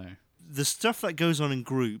not, no. The stuff that goes on in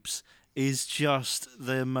groups is just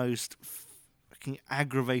the most fucking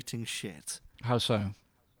aggravating shit. How so?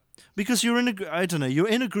 Because you're in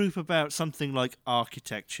a group about something like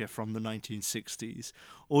architecture from the 1960s,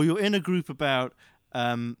 or you're in a group about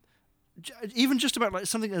even just about like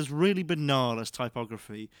something as really banal as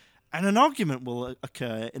typography. And an argument will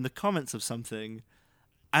occur in the comments of something,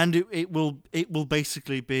 and it will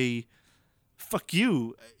basically be, "Fuck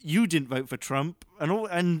you! You didn't vote for Trump,"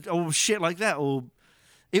 or shit like that, or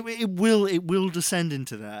it will descend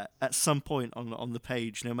into that at some point on the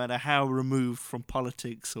page, no matter how removed from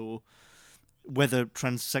politics or whether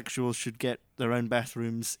transsexuals should get their own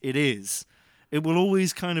bathrooms. It will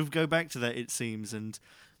always kind of go back to that, it seems. And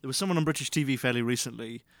there was someone on British TV fairly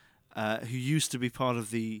recently who used to be part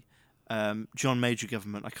of the John Major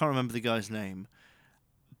government. I can't remember the guy's name,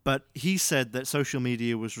 but he said that social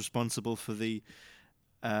media was responsible for the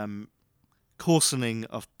coarsening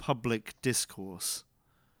of public discourse.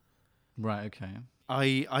 Right, okay.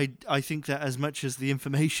 I think that as much as the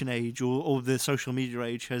information age or the social media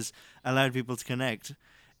age has allowed people to connect,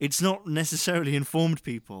 it's not necessarily informed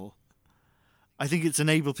people. I think it's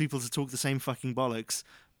enabled people to talk the same fucking bollocks,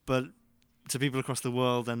 but to people across the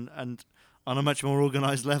world and on a much more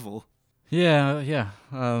organised level. Yeah.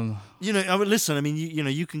 Listen. I mean,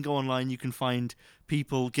 you can go online. You can find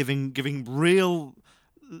people giving real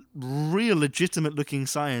legitimate-looking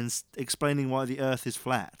science explaining why the Earth is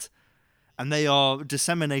flat, and they are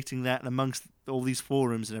disseminating that amongst all these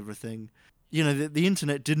forums and everything. The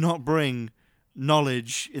internet did not bring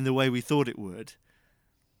knowledge in the way we thought it would.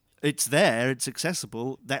 It's there. It's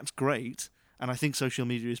accessible. That's great, and I think social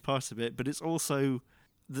media is part of it. But it's also,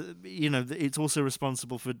 it's also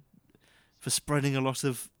responsible for spreading a lot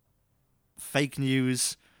of fake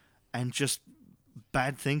news and just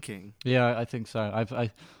bad thinking. Yeah, I think so.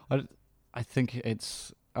 I think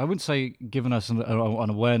it's, I wouldn't say given us an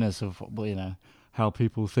awareness of how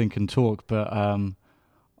people think and talk, but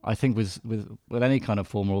I think with any kind of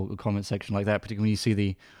formal comment section like that, particularly when you see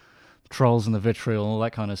the trolls and the vitriol and all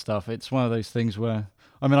that kind of stuff, it's one of those things where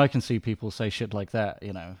I can see people say shit like that,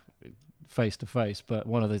 face to face. But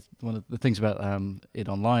one of the things about it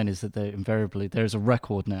online is that there's a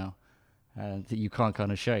record now that you can't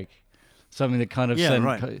kind of shake. Something that kind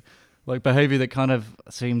of like behavior that kind of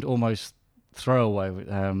seemed almost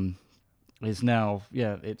throwaway is now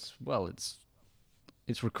it's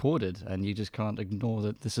recorded, and you just can't ignore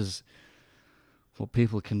that this is what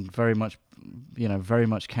people can very much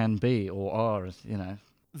can be or are,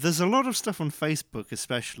 There's a lot of stuff on Facebook,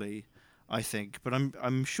 especially, I think, but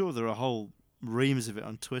I'm sure there are whole reams of it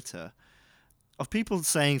on Twitter, of people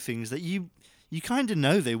saying things that you kind of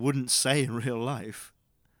know they wouldn't say in real life,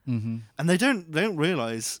 and they don't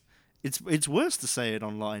realize it's worse to say it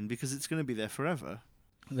online because it's going to be there forever.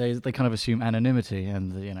 They kind of assume anonymity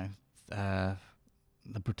and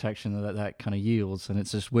the protection that kind of yields, and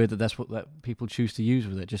it's just weird that people choose to use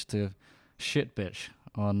with it, just to shit bitch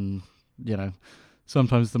on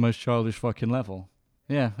sometimes the most childish fucking level.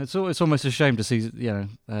 Yeah, it's almost a shame to see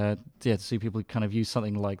to see people kind of use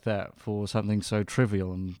something like that for something so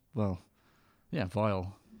trivial and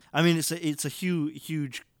vile. I mean, it's a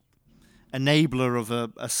huge enabler of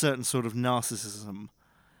a certain sort of narcissism.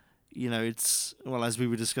 It's, well, as we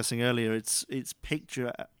were discussing earlier, it's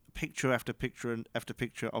picture after picture after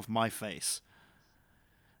picture of my face.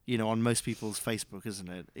 On most people's Facebook, isn't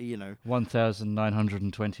it?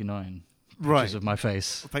 1,929 pictures of my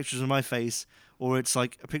face. Pictures of my face, or it's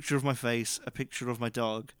like a picture of my face, a picture of my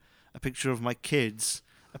dog, a picture of my kids,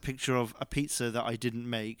 a picture of a pizza that I didn't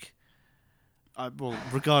make. Well,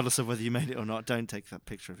 regardless of whether you made it or not, don't take that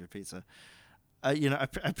picture of your pizza. A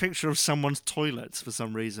picture of someone's toilets for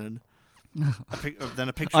some reason. Then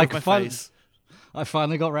a picture of my face. I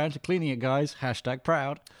finally got round to cleaning it, guys.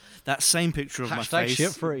 #proud. That same picture of my face.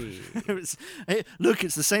 #shit free. Look,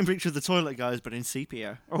 it's the same picture of the toilet, guys, but in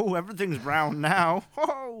sepia. Oh, everything's brown now.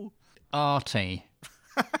 Oh, arty.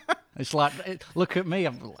 It's like, look at me.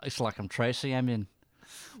 It's like I'm Tracy Emin.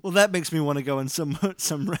 Well, that makes me want to go on some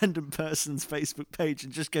random person's Facebook page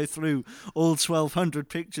and just go through all 1,200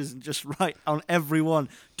 pictures and just write on every one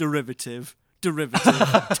derivative,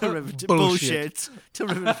 bullshit,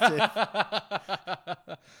 derivative.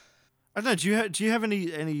 I don't know. Do you have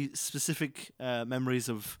any specific memories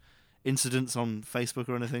of incidents on Facebook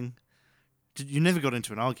or anything? You never got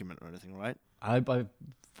into an argument or anything, right? I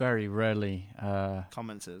very rarely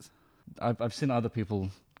commented. I've seen other people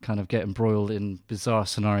kind of get embroiled in bizarre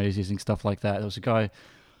scenarios using stuff like that. There was a guy.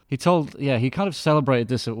 He kind of celebrated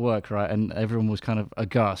this at work, right? And everyone was kind of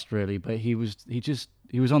aghast, really. But he was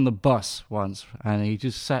on the bus once, and he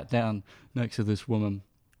just sat down next to this woman.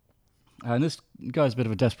 And this guy's a bit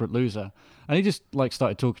of a desperate loser, and he just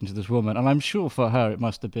started talking to this woman. And I'm sure for her it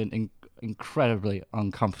must have been incredibly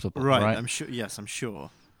uncomfortable. Right? I'm sure. Yes, I'm sure.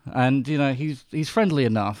 And he's friendly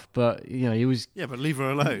enough, but he was. Yeah, but leave her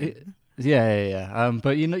alone. Yeah.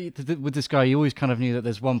 But with this guy, you always kind of knew that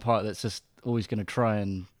there's one part that's just always going to try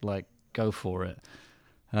and go for it.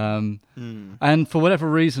 And for whatever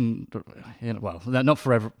reason, not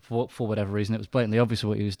for whatever reason, it was blatantly obvious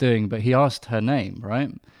what he was doing. But he asked her name,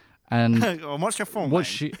 right? And what's your phone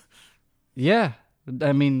name? Yeah,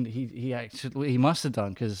 I mean, he must have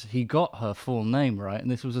done, because he got her full name, right?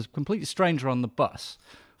 And this was a complete stranger on the bus,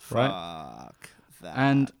 right? Fuck that.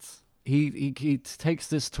 And he takes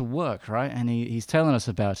this to work, right? And he's telling us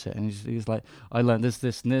about it, and he's like, I learned this,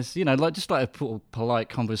 and this, just like a polite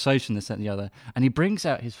conversation, this, that, and the other. And he brings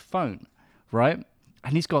out his phone, right?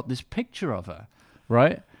 And he's got this picture of her,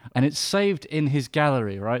 right? And it's saved in his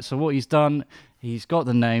gallery, right? So what he's done, he's got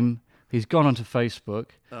the name, he's gone onto Facebook.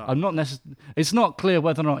 Oh. It's not clear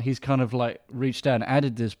whether or not he's kind of reached out and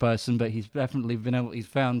added this person, but he's definitely he's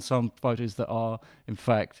found some photos that are, in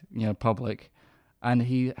fact, public. And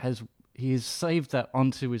he has saved that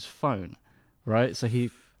onto his phone, right? So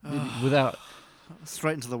without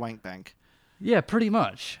straight into the wank bank. Yeah, pretty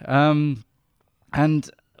much. And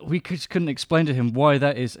we just couldn't explain to him why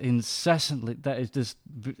that is incessantly. That is just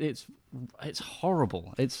it's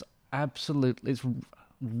horrible. It's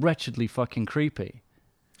wretchedly fucking creepy.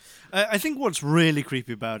 I think what's really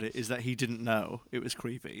creepy about it is that he didn't know it was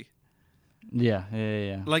creepy. Yeah.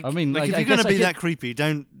 If you're going to be that creepy,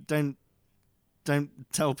 don't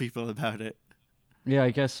tell people about it. Yeah, I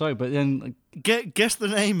guess so. But then guess the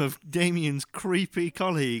name of Damien's creepy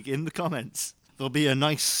colleague in the comments. There'll be a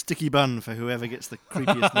nice sticky bun for whoever gets the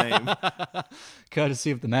creepiest name. Courtesy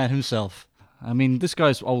of the man himself. I mean, this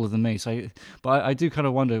guy's older than me, but I do kind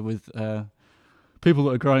of wonder with people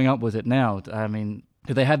that are growing up with it now. I mean,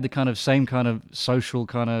 do they have the kind of same kind of social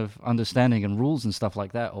kind of understanding and rules and stuff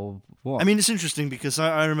like that, or what? I mean, it's interesting because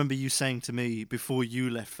I remember you saying to me before you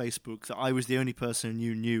left Facebook that I was the only person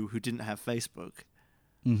you knew who didn't have Facebook.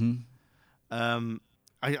 Mm-hmm.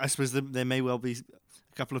 I suppose there may well be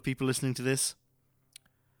a couple of people listening to this.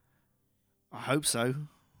 I hope so.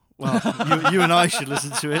 Well, you and I should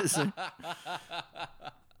listen to it. So.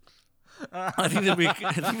 I think there'll be a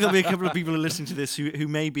couple of people who are listening to this who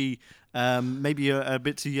maybe are a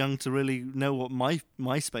bit too young to really know what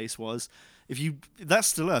MySpace was. If that's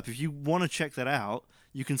still up, if you want to check that out,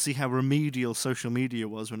 you can see how remedial social media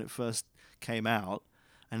was when it first came out.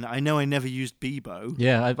 And I know I never used Bebo.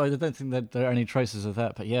 Yeah, I don't think that there are any traces of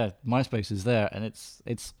that. But yeah, MySpace is there, and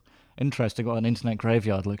it's interesting what an internet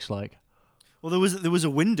graveyard looks like. Well, there was a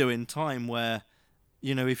window in time where,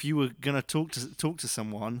 if you were gonna talk to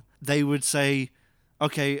someone, they would say,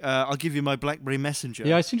 "Okay, I'll give you my BlackBerry Messenger."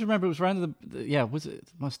 Yeah, I seem to remember it was around it was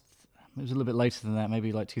a little bit later than that,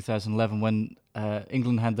 maybe like 2011 when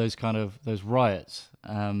England had those riots.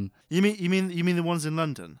 You mean the ones in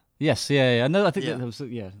London? Yes, yeah. No, I think there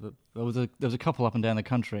was a couple up and down the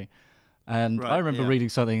country, and I remember reading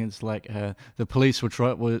something. It's like the police were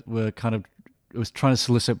trying to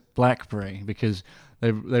solicit BlackBerry because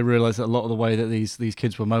they realised that a lot of the way that these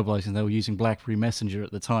kids were mobilising, they were using BlackBerry Messenger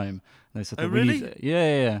at the time. And they said, "Oh, really?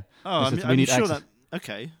 Yeah. Oh, I'm sure that.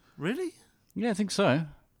 Okay, really? Yeah, I think so.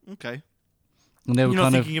 Okay. And they were You're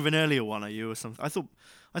not thinking of an earlier one, are you, or something? I thought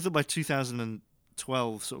by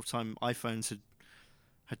 2012 sort of time iPhones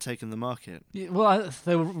had taken the market. Yeah, well,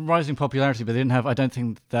 they were rising popularity, but they didn't have. I don't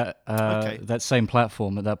think that that same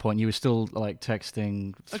platform at that point. You were still like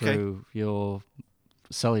texting through your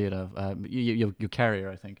cellular, your carrier,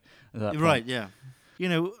 I think. Right, yeah.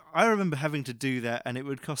 I remember having to do that, and it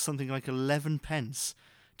would cost something like 11 pence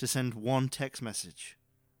to send one text message.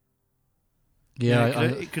 Yeah,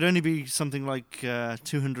 it could only be something like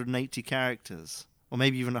 280 characters, or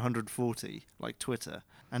maybe even 140, like Twitter.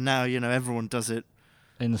 And now, everyone does it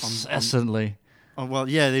incessantly. Well,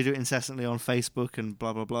 yeah, they do it incessantly on Facebook and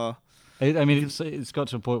blah blah blah. It's got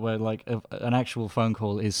to a point where like an actual phone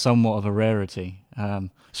call is somewhat of a rarity.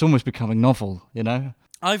 It's almost becoming novel,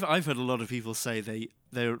 I've heard a lot of people say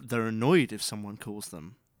they're annoyed if someone calls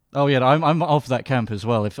them. Oh yeah, I'm off that camp as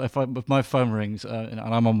well. If my phone rings and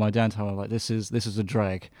I'm on my downtime, I'm like, this is a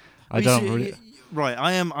drag. Right,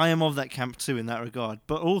 I am of that camp too in that regard.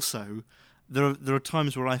 But also, there are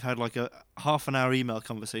times where I've had like a half an hour email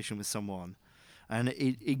conversation with someone, and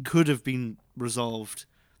it could have been resolved.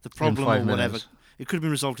 The problem or whatever, it could have been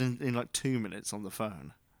resolved in like 2 minutes on the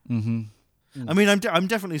phone. Mm-hmm. I mean, I'm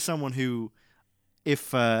definitely someone who, if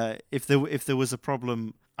there was a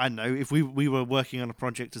problem, I don't know, if we were working on a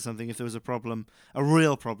project or something, if there was a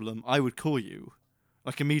real problem, I would call you,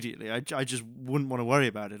 like immediately. I just wouldn't want to worry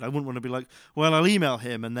about it. I wouldn't want to be like, well, I'll email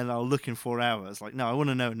him and then I'll look in 4 hours. Like, no, I want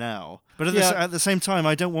to know now. But at the same time,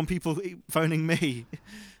 I don't want people phoning me.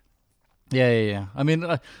 Yeah. I mean,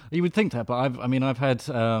 you would think that, but I've had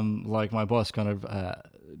like my boss kind of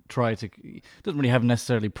try to doesn't really have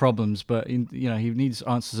necessarily problems, but he needs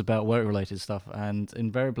answers about work related stuff, and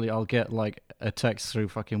invariably I'll get like a text through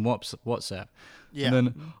fucking WhatsApp. Yeah. And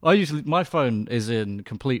then my phone is in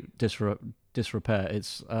complete disrepair.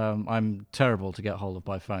 It's I'm terrible to get hold of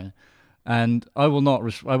by phone. And I will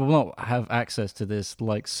not have access to this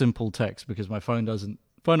like simple text because my phone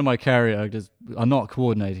and my carrier are not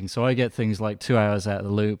coordinating, so I get things like 2 hours out of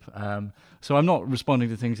the loop. So I'm not responding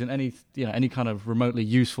to things in any kind of remotely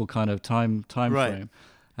useful kind of time frame.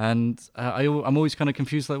 And I'm always kind of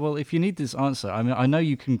confused. Like, well, if you need this answer, I mean, I know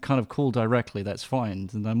you can kind of call directly. That's fine.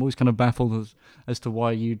 And I'm always kind of baffled as to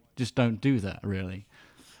why you just don't do that. Really.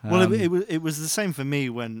 Well, it was the same for me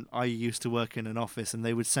when I used to work in an office, and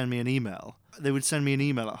they would send me an email. They would send me an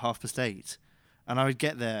email at 8:30, and I would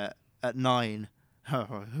get there at 9. Oh,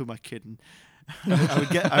 who am I kidding? I would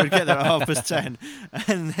get there at 10:30,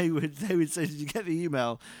 and they would say, "Did you get the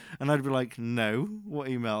email?" And I'd be like, "No, what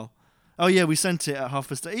email?" "Oh yeah, we sent it at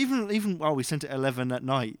 10:30. Even we sent it at 11 at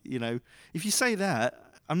night. If you say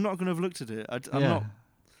that, I'm not going to have looked at it. I'm not.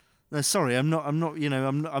 No, sorry, I'm not. I'm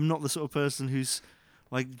not the sort of person who's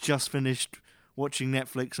like just finished watching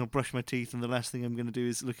Netflix or brush my teeth, and the last thing I'm going to do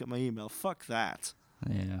is look at my email. Fuck that.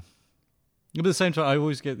 Yeah. But at the same time, I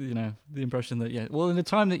always get, the impression that, well, in the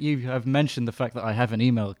time that you have mentioned the fact that I have an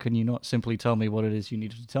email, can you not simply tell me what it is you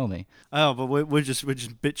needed to tell me? Oh, but we're just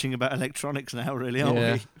bitching about electronics now, really, aren't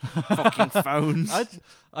we? Fucking phones.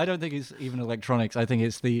 I don't think it's even electronics. I think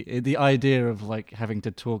it's the idea of, like, having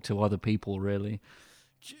to talk to other people, really.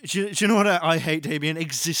 Do you know what I hate, Damien?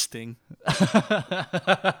 Existing.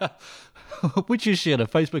 Which is shitter,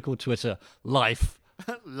 Facebook or Twitter? Life.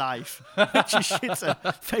 Life. Which is shitter,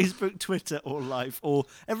 Facebook, Twitter, or life, or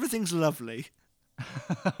everything's lovely.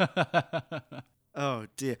 Oh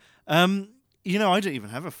dear. I don't even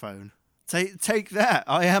have a phone. Take that.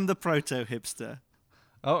 I am the proto hipster.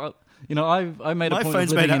 Oh, I made a My point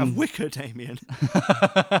phone's of made living out in... of wicker, Damien.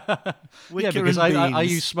 Yeah, because I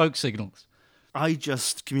use smoke signals. I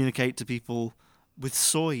just communicate to people with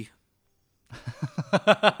soy.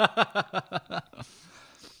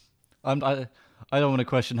 I don't want to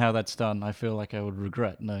question how that's done. I feel like I would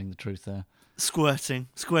regret knowing the truth there. Squirting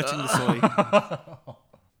the soy.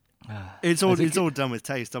 It's all done with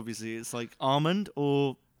taste, obviously. It's like almond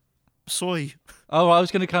or soy. Oh, I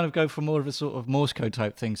was going to kind of go for more of a sort of Morse code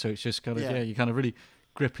type thing. So it's just kind of you're kind of really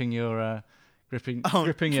gripping your gripping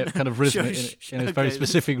it kind of rhythm in a very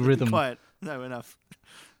specific rhythm. Quiet. No, enough.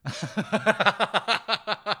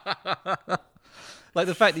 Like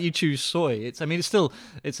the fact that you choose soy, it's an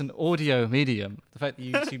audio medium. The fact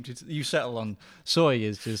that you settle on soy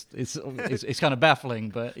is just it's kind of baffling,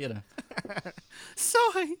 but you know.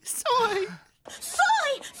 Soy.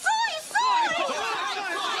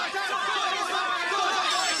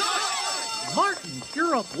 Martin,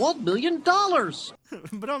 you're up $1 million.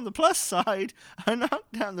 But on the plus side, I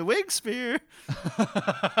knocked down the wig spear.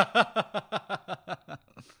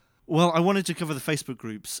 Well, I wanted to cover the Facebook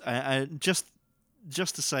groups, just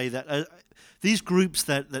to say that these groups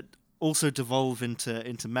that also devolve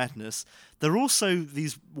into madness, they're also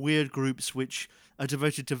these weird groups which are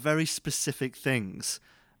devoted to very specific things,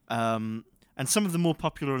 and some of the more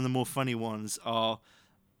popular and the more funny ones are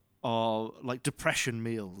like depression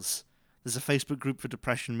meals. There's a Facebook group for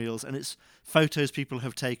depression meals, and it's photos people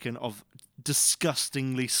have taken of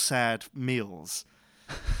disgustingly sad meals.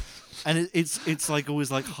 And it's like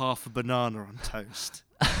always like half a banana on toast.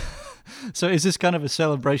 So is this kind of a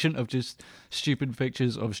celebration of just stupid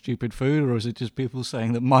pictures of stupid food, or is it just people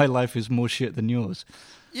saying that my life is more shit than yours?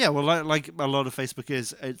 Yeah, well, like a lot of Facebook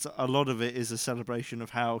is, a lot of it is a celebration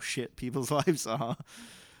of how shit people's lives are.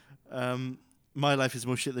 My life is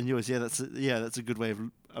more shit than yours. Yeah, that's a good way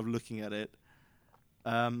of looking at it.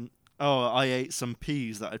 I ate some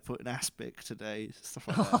peas that I put in aspic today. Stuff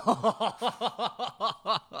like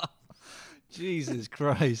that. Jesus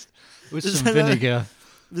Christ. With some vinegar.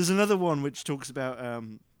 There's another one which talks about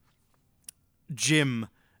Jim,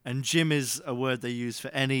 and Jim is a word they use for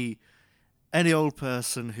any old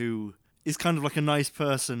person who is kind of like a nice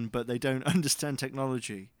person, but they don't understand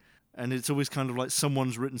technology. And it's always kind of like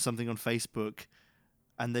someone's written something on Facebook,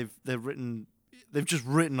 and they've just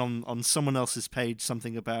written on someone else's page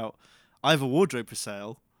something about, I have a wardrobe for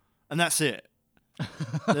sale, and that's it.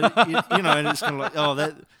 And it's kind of like,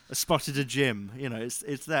 they spotted a Jim.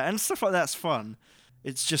 It's that, and stuff like that's fun.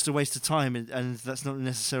 It's just a waste of time, and that's not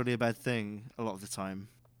necessarily a bad thing a lot of the time.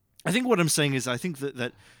 I think what I'm saying is I think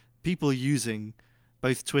that people using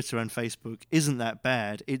both Twitter and Facebook isn't that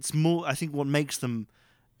bad. It's more, I think what makes them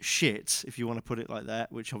shit, if you want to put it like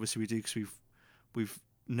that, which obviously we do because we've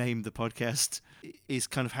named the podcast, is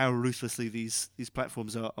kind of how ruthlessly these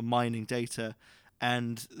platforms are mining data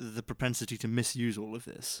and the propensity to misuse all of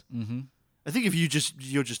this. Mm-hmm. I think if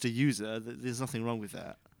you're just a user, there's nothing wrong with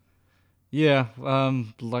that. Yeah,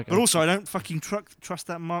 but also I don't fucking trust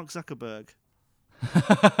that Mark Zuckerberg.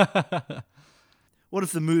 What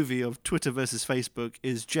if the movie of Twitter versus Facebook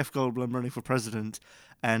is Jeff Goldblum running for president,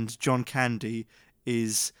 and John Candy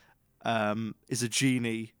is a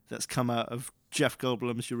genie that's come out of Jeff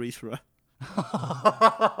Goldblum's urethra?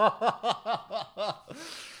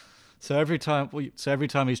 So every time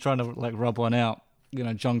he's trying to like rub one out,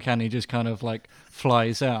 John Candy just kind of like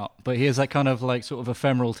flies out, but he has that kind of like sort of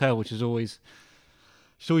ephemeral tail, which is always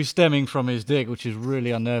stemming from his dick, which is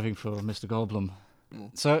really unnerving for Mr. Goldblum.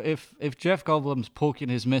 So if Jeff Goldblum's porking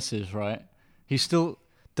his missus, right,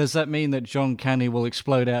 does that mean that John Candy will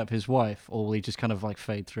explode out of his wife, or will he just kind of like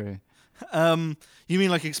fade through? You mean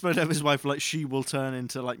like explode out of his wife, like she will turn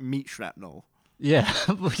into like meat shrapnel? Yeah,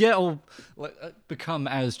 yeah, or like, become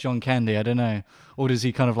as John Candy, I don't know. Or does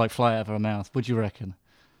he kind of like fly out of her mouth? What do you reckon?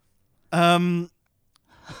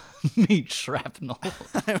 Meat shrapnel.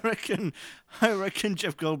 I reckon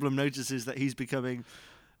Jeff Goldblum notices that he's becoming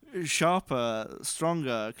sharper,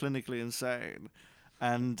 stronger, clinically insane,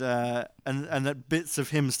 and that bits of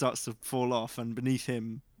him starts to fall off, and beneath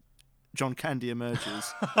him, John Candy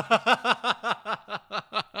emerges.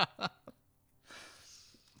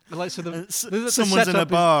 Like, so someone's in a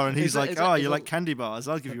bar and he's like, "Oh, you like candy bars?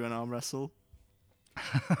 I'll give you an arm wrestle."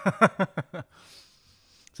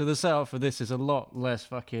 So the setup for this is a lot less.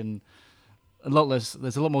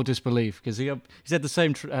 There's a lot more disbelief, because he's had the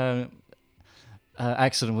same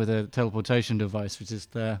accident with a teleportation device, which is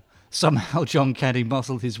somehow John Candy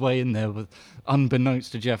muscled his way in there,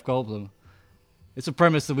 unbeknownst to Jeff Goldblum. It's a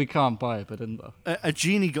premise that we can't buy, but a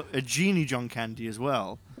genie John Candy as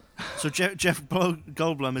well. So Jeff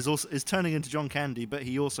Goldblum is turning into John Candy, but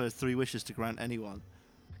he also has 3 wishes to grant anyone.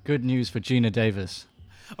 Good news for Gina Davis.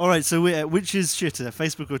 All right, so which is shitter,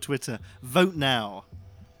 Facebook or Twitter? Vote now.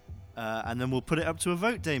 And then we'll put it up to a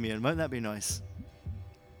vote, Damien. Won't that be nice?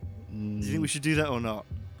 Do you think we should do that or not?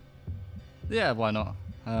 Yeah, why not?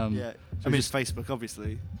 Yeah, I mean, it's Facebook,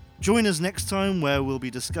 obviously. Join us next time where we'll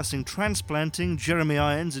be discussing transplanting Jeremy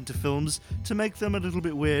Irons into films to make them a little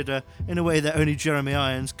bit weirder in a way that only Jeremy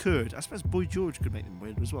Irons could. I suppose Boy George could make them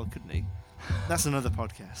weirder as well, couldn't he? That's another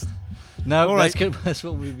podcast. No, all right. That's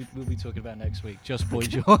what we'll be talking about next week. Just Boy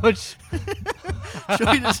George.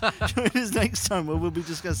 join us next time where we'll be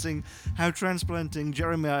discussing how transplanting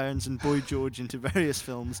Jeremy Irons and Boy George into various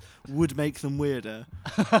films would make them weirder.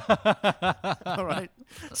 All right.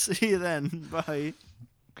 See you then. Bye.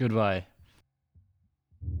 Goodbye.